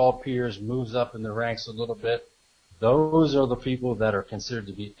so-called peers, moves up in the ranks a little bit. Those are the people that are considered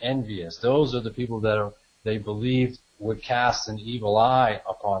to be envious. Those are the people that they believed would cast an evil eye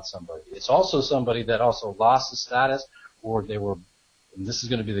upon somebody. It's also somebody that also lost the status, or they were, and this is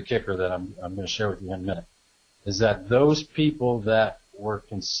going to be the kicker that I'm going to share with you in a minute, is that those people that were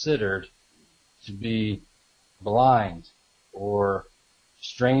considered to be blind or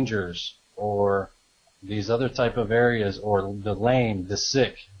strangers or these other type of areas, or the lame, the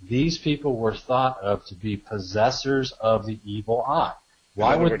sick, these people were thought of to be possessors of the evil eye.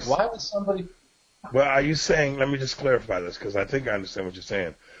 Why would somebody? Well, are you saying? Let me just clarify this, because I think I understand what you're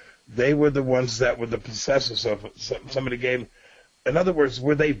saying. They were the ones that were the possessors of somebody gave. In other words,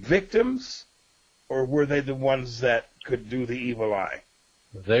 were they victims, or were they the ones that could do the evil eye?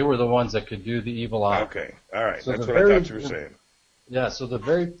 They were the ones that could do the evil eye. Okay, all right, So that's what I thought you were saying. Yeah, so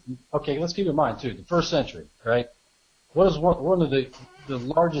okay, let's keep in mind too, the first century, right? What is one of the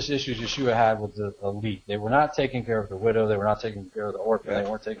largest issues Yeshua had with the elite? They were not taking care of the widow, they were not taking care of the orphan, They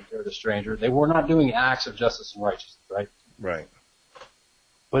weren't taking care of the stranger, they were not doing acts of justice and righteousness, right? Right.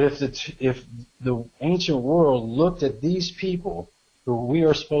 But if the ancient world looked at these people who we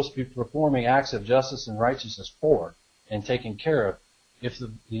are supposed to be performing acts of justice and righteousness for and taking care of, if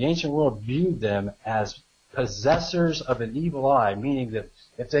the ancient world viewed them as possessors of an evil eye, meaning that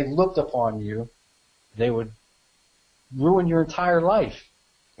if they looked upon you, they would ruin your entire life.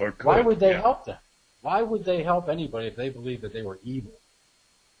 Or could, why would they help them? Why would they help anybody if they believed that they were evil?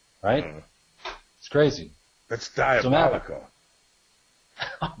 Right? It's crazy. That's diabolical.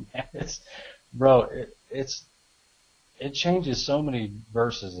 Oh man, it changes so many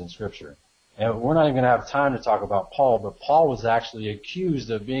verses in Scripture. And we're not even going to have time to talk about Paul, but Paul was actually accused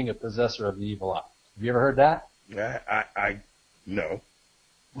of being a possessor of the evil eye. Have you ever heard that? I no.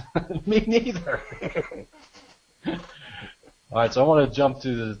 Me neither. All right, so I want to jump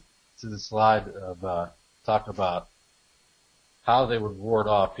to the slide of talk about how they would ward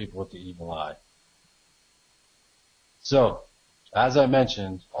off people with the evil eye. So, as I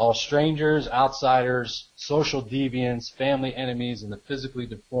mentioned, all strangers, outsiders, social deviants, family enemies, and the physically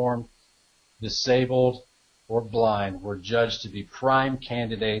deformed, disabled, or blind were judged to be prime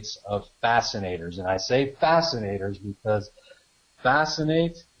candidates of fascinators. And I say fascinators because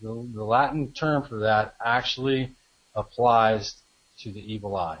fascinate, the Latin term for that, actually applies to the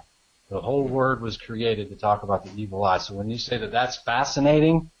evil eye. The whole word was created to talk about the evil eye. So when you say that that's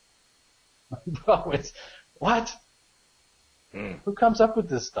fascinating, bro, it's what? Who comes up with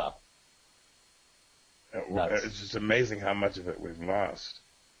this stuff? It's just amazing how much of it we've lost.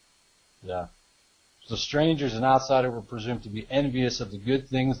 Yeah. So strangers and outsiders were presumed to be envious of the good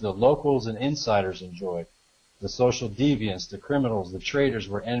things the locals and insiders enjoyed. The social deviants, the criminals, the traitors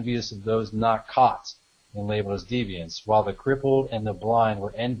were envious of those not caught and labeled as deviants, while the crippled and the blind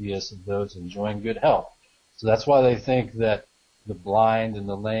were envious of those enjoying good health. So that's why they think that the blind and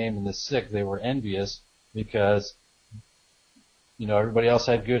the lame and the sick, they were envious because, everybody else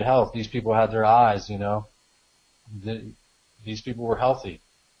had good health. These people had their eyes, These people were healthy.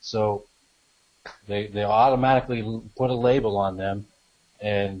 So they automatically put a label on them,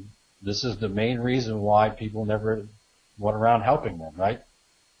 and this is the main reason why people never went around helping them, right?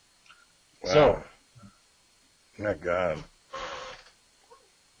 Wow. So, my God,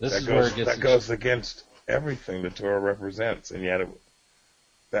 that goes against everything the Torah represents, and yet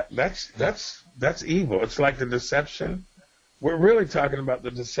that's evil. It's like the deception. We're really talking about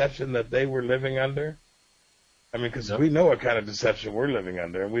the deception that they were living under. I mean, because we know what kind of deception we're living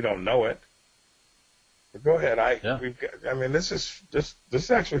under, and we don't know it. But go ahead. This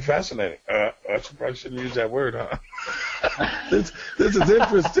is actually fascinating. I probably shouldn't use that word, huh? this is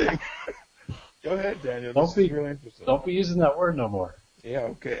interesting. Go ahead, Daniel. This is really interesting. Don't be using that word no more. Yeah.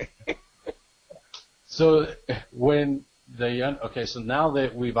 Okay. So so now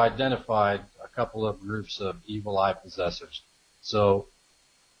that we've identified a couple of groups of evil eye possessors, so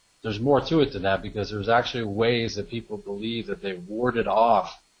there's more to it than that, because there's actually ways that people believe that they warded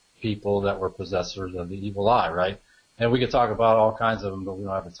off people that were possessors of the evil eye, right? And we could talk about all kinds of them, but we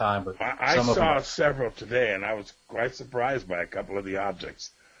don't have the time. But I saw several today, and I was quite surprised by a couple of the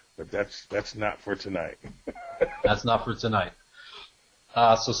objects. But that's not for tonight. That's not for tonight.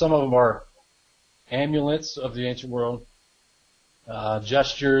 So some of them are amulets of the ancient world.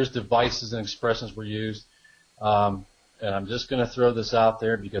 Gestures, devices, and expressions were used. And I'm just going to throw this out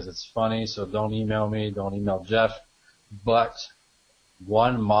there because it's funny, so don't email me, don't email Jeff. But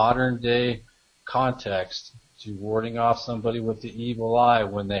one modern day context to warding off somebody with the evil eye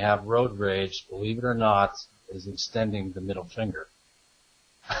when they have road rage, believe it or not, is extending the middle finger.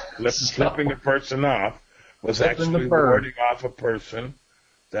 Flipping the person off was actually warding off a person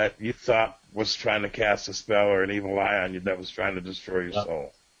that you thought was trying to cast a spell or an evil eye on you that was trying to destroy your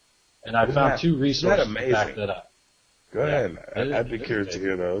soul. And I found two resources to back that up. Go ahead. I'd be curious to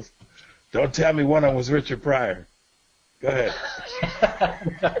hear those. Don't tell me one of them was Richard Pryor. Go ahead.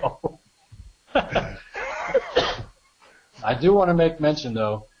 No. I do want to make mention,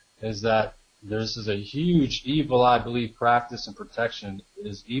 though, is that this is a huge evil eye belief practice and protection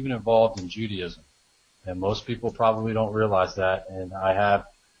is even involved in Judaism. And most people probably don't realize that. And I have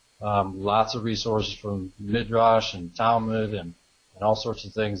lots of resources from Midrash and Talmud and all sorts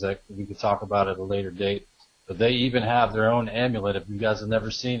of things that we could talk about at a later date. But they even have their own amulet. If you guys have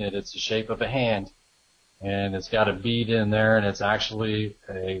never seen it, it's the shape of a hand, and it's got a bead in there, and it's actually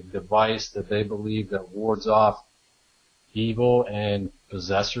a device that they believe that wards off evil and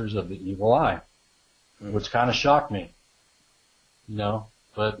possessors of the evil eye, which kind of shocked me, you know.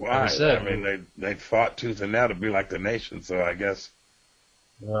 But Why? like I said, I mean, they fought tooth and nail to be like the nation, so I guess,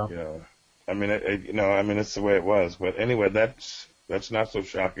 well, you know, I mean, it's the way it was. But anyway, that's not so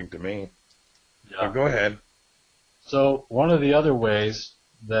shocking to me. yeah. But go ahead. So one of the other ways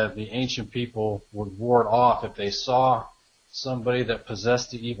that the ancient people would ward off if they saw somebody that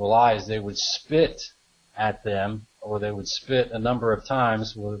possessed the evil eyes, they would spit at them, or they would spit a number of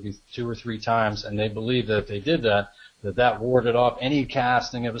times, whether it be 2 or 3 times, and they believed that if they did that, that warded off any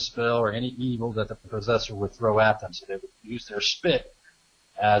casting of a spell or any evil that the possessor would throw at them. So they would use their spit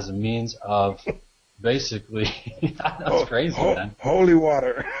as a means of basically, that's crazy, man. Holy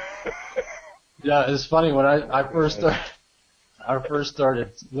water. Yeah, it's funny when I first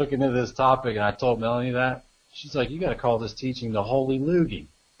started looking at this topic, and I told Melanie that, she's like, "You got to call this teaching the Holy Loogie."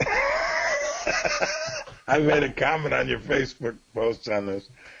 I made a comment on your Facebook post on this.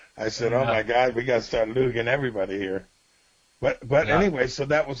 I said, "Oh my God, we got to start looging everybody here." But Yeah. anyway, so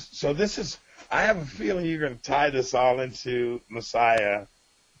this is. I have a feeling you're going to tie this all into Messiah.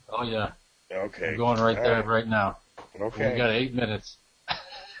 Oh yeah. Okay. I'm going right All there right. right now. Okay. We got 8 minutes.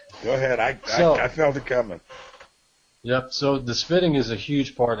 Go ahead. I felt it coming. Yep. So the spitting is a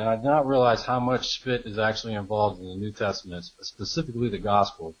huge part, and I did not realize how much spit is actually involved in the New Testament, specifically the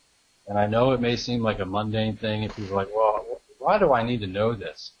Gospel. And I know it may seem like a mundane thing, and people are like, "Well, why do I need to know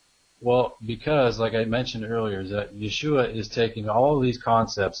this?" Well, because, like I mentioned earlier, is that Yeshua is taking all of these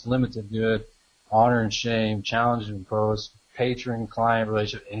concepts: limited good, honor and shame, challenge and impose, patron-client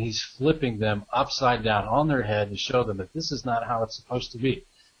relationship, and he's flipping them upside down on their head to show them that this is not how it's supposed to be.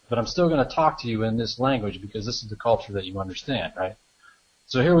 But I'm still going to talk to you in this language because this is the culture that you understand, right?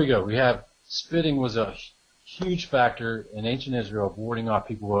 So here we go. We have spitting was a huge factor in ancient Israel of warding off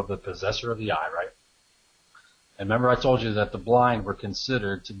people of the possessor of the eye, right? And remember I told you that the blind were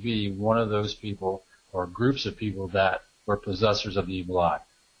considered to be one of those people or groups of people that were possessors of the evil eye.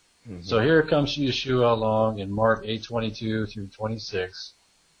 Mm-hmm. So here comes Yeshua along in Mark 8:22 through 26,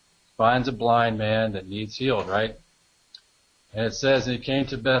 finds a blind man that needs healed, right? And it says, and he came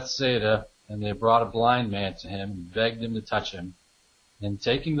to Bethsaida, and they brought a blind man to him and begged him to touch him. And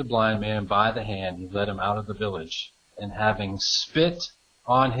taking the blind man by the hand, he led him out of the village. And having spit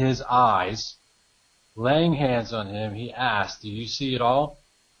on his eyes, laying hands on him, he asked, "Do you see it all?"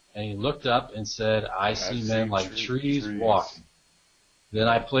 And he looked up and said, I see men like trees walking. Then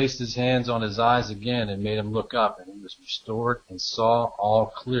I placed his hands on his eyes again and made him look up, and he was restored and saw all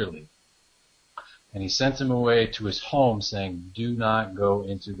clearly. And he sent him away to his home, saying, "Do not go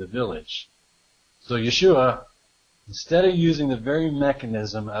into the village." So Yeshua, instead of using the very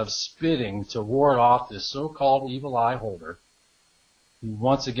mechanism of spitting to ward off this so-called evil eye holder, he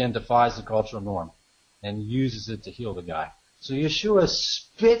once again defies the cultural norm and uses it to heal the guy. So Yeshua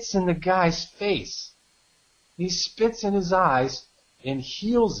spits in the guy's face. He spits in his eyes and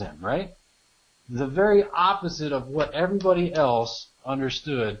heals him, right? The very opposite of what everybody else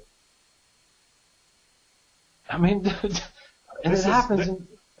understood. I mean, and it happens.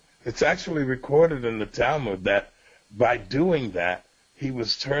 It's actually recorded in the Talmud that by doing that, he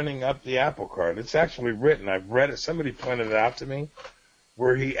was turning up the apple cart. It's actually written. I've read it. Somebody pointed it out to me,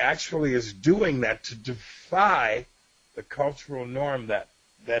 where he actually is doing that to defy the cultural norm that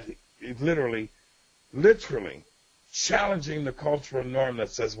he literally challenging the cultural norm that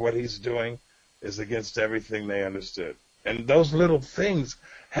says what he's doing is against everything they understood. And those little things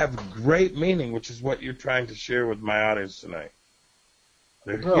have great meaning, which is what you're trying to share with my audience tonight.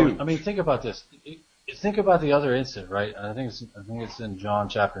 They're huge. I mean, think about this. Think about the other incident, right? I think it's in John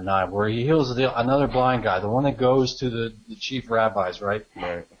chapter 9, where he heals another blind guy, the one that goes to the chief rabbis, right?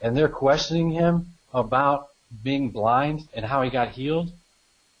 Right. And they're questioning him about being blind and how he got healed.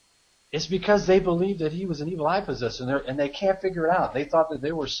 It's because they believed that he was an evil eye possessor, and they can't figure it out. They thought that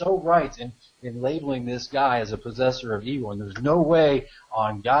they were so right in labeling this guy as a possessor of evil, and there's no way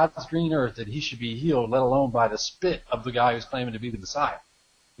on God's green earth that he should be healed, let alone by the spit of the guy who's claiming to be the Messiah.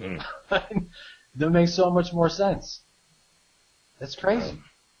 Mm. That makes so much more sense. That's crazy.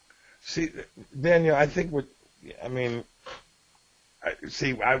 See, Daniel, I think I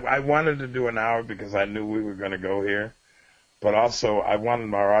wanted to do an hour because I knew we were going to go here. But also, I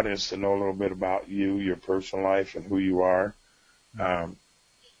wanted our audience to know a little bit about you, your personal life, and who you are.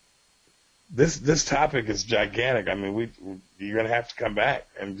 this topic is gigantic. I mean, you're going to have to come back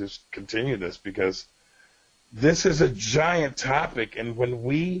and just continue this, because this is a giant topic. And when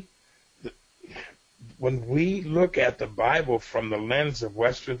we look at the Bible from the lens of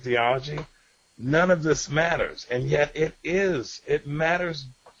Western theology, none of this matters. And yet it matters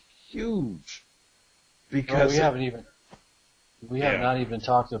huge, because we have not even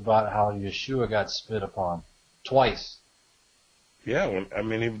talked about how Yeshua got spit upon twice. Yeah, I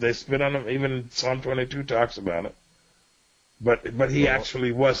mean, they spit on him. Even Psalm 22 talks about it. But he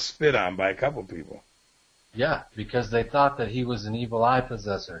actually was spit on by a couple people. Yeah, because they thought that he was an evil eye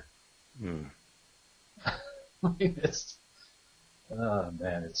possessor. Oh man,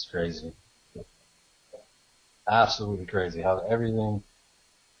 it's crazy. Absolutely crazy. How everything,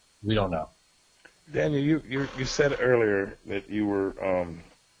 we don't know. Daniel, you said earlier that you were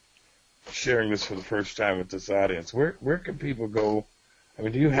sharing this for the first time with this audience. Where can people go? I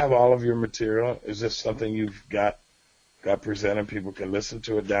mean, do you have all of your material? Is this something you've got presented? People can listen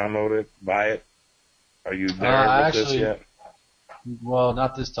to it, download it, buy it. Are you there with this yet? Well,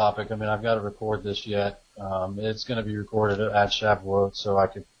 not this topic. I mean, I've got to record this yet. It's going to be recorded at Shavuot, so I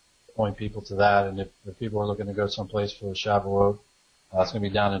could point people to that. And if people are looking to go someplace for Shavuot, it's going to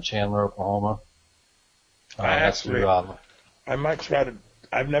be down in Chandler, Oklahoma. I might try to.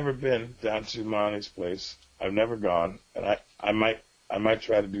 I've never been down to Monty's place. I've never gone, and I might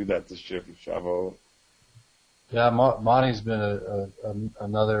try to do that this year for Shavuot. Yeah, Monty's been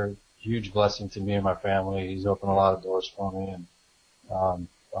another huge blessing to me and my family. He's opened a lot of doors for me, and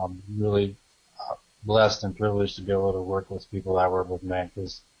I'm really blessed and privileged to be able to work with people that I work with, man,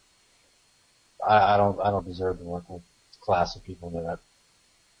 because I don't deserve to work with a class of people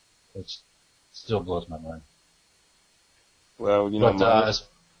it still blows my mind. Well,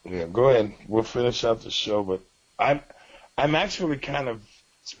 yeah, go ahead. We'll finish out the show, but I'm actually kind of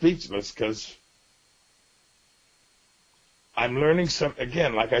speechless, because I'm learning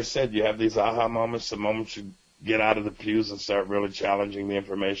again, like I said, you have these aha moments, the moments you get out of the pews and start really challenging the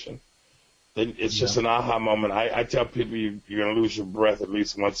information. Then it's just an aha moment. I tell people you're going to lose your breath at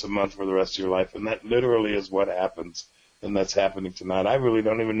least once a month for the rest of your life, and that literally is what happens, and that's happening tonight. I really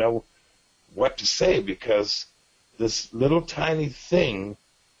don't even know what to say, because this little tiny thing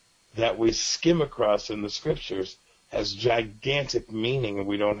that we skim across in the scriptures has gigantic meaning, and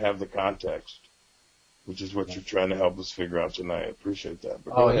we don't have the context, which is what you're trying to help us figure out tonight. I appreciate that.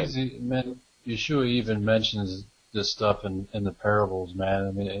 But man, Yeshua even mentions this stuff in the parables, man.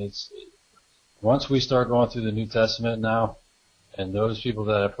 I mean, once we start going through the New Testament now, and those people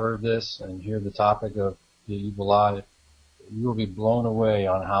that have heard this and hear the topic of the evil eye, you will be blown away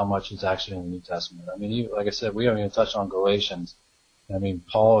on how much is actually in the New Testament. I mean, like I said, we haven't even touched on Galatians. I mean,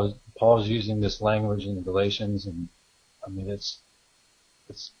 Paul's using this language in the Galatians, and I mean, it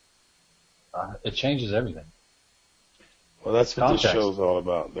changes everything. Well, that's what this show's all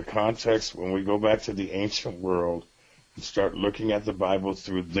about. The context, when we go back to the ancient world and start looking at the Bible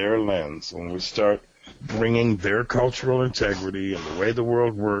through their lens, when we start bringing their cultural integrity and the way the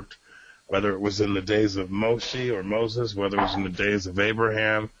world worked, whether it was in the days of Moshe or Moses, whether it was in the days of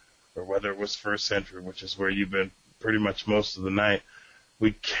Abraham, or whether it was first century, which is where you've been pretty much most of the night,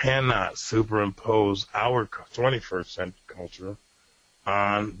 we cannot superimpose our 21st century culture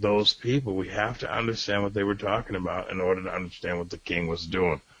on those people. We have to understand what they were talking about in order to understand what the king was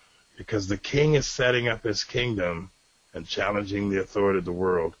doing, because the king is setting up his kingdom and challenging the authority of the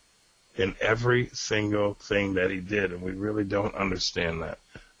world in every single thing that he did, and we really don't understand that.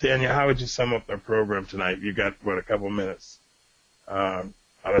 Daniel, how would you sum up our program tonight? You got, a couple minutes. I'll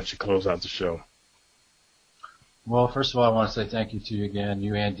let you close out the show. Well, first of all, I want to say thank you to you again,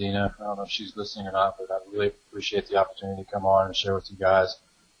 you and Dina. I don't know if she's listening or not, but I really appreciate the opportunity to come on and share with you guys.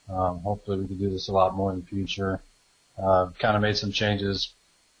 Hopefully we can do this a lot more in the future. Kind of made some changes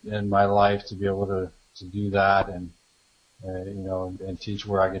in my life to be able to do that, and and teach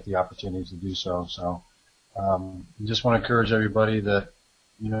where I get the opportunity to do so. So, just want to encourage everybody that,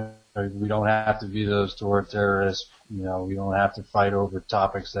 we don't have to be those toward terrorists. We don't have to fight over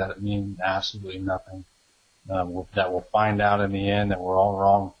topics that mean absolutely nothing. That we'll find out in the end that we're all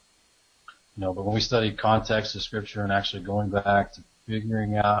wrong. But when we study context of Scripture and actually going back to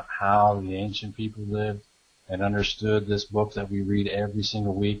figuring out how the ancient people lived and understood this book that we read every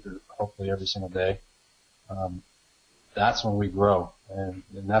single week, or hopefully every single day, that's when we grow. And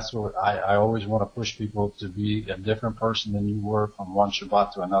that's what I always want to push people to be a different person than you were from one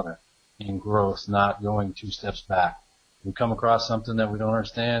Shabbat to another, in growth, not going 2 steps back. We come across something that we don't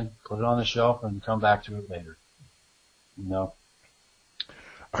understand, put it on the shelf, and come back to it later.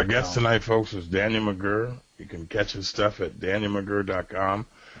 Our guest tonight, folks, is Daniel McGurr. You can catch his stuff at danielmcgirr.com.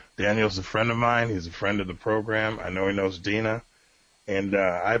 Daniel's a friend of mine. He's a friend of the program. I know he knows Dina. And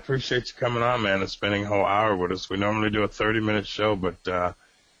I appreciate you coming on, man, and spending a whole hour with us. We normally do a 30-minute show, but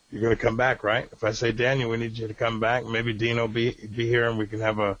you're going to come back, right? If I say, Daniel, we need you to come back, maybe Dina will be here and we can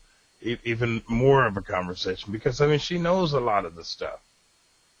have even more of a conversation. Because, I mean, she knows a lot of the stuff.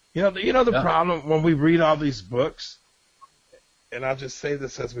 You know the problem when we read all these books, and I'll just say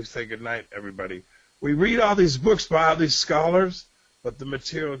this as we say goodnight, everybody. We read all these books by all these scholars, but the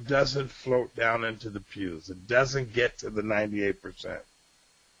material doesn't float down into the pews. It doesn't get to the 98%.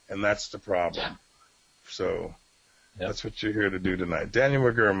 And that's the problem. So that's what you're here to do tonight. Daniel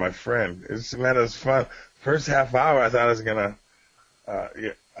McGirr, my friend. It was fun. First half hour, I thought I was going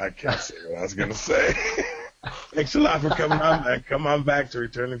to, I can't say what I was going to say. Thanks a lot for coming on, man. Come on back to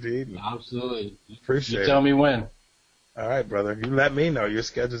Returning to Eden. Absolutely. Appreciate it. You tell me when. All right, brother. You let me know. Your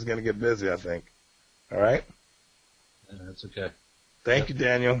schedule's going to get busy, I think. All right? Yeah, that's okay. Thank you,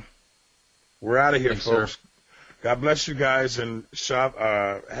 Daniel. We're out of here, Thanks, folks. sir. God bless you guys, and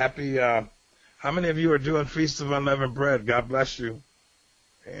happy. How many of you are doing Feast of Unleavened Bread? God bless you,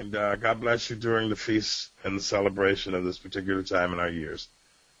 and God bless you during the feast and the celebration of this particular time in our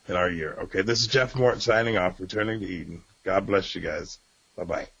year. Okay, this is Jeff Morton signing off. Returning to Eden. God bless you guys.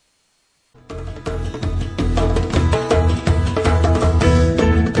 Bye bye.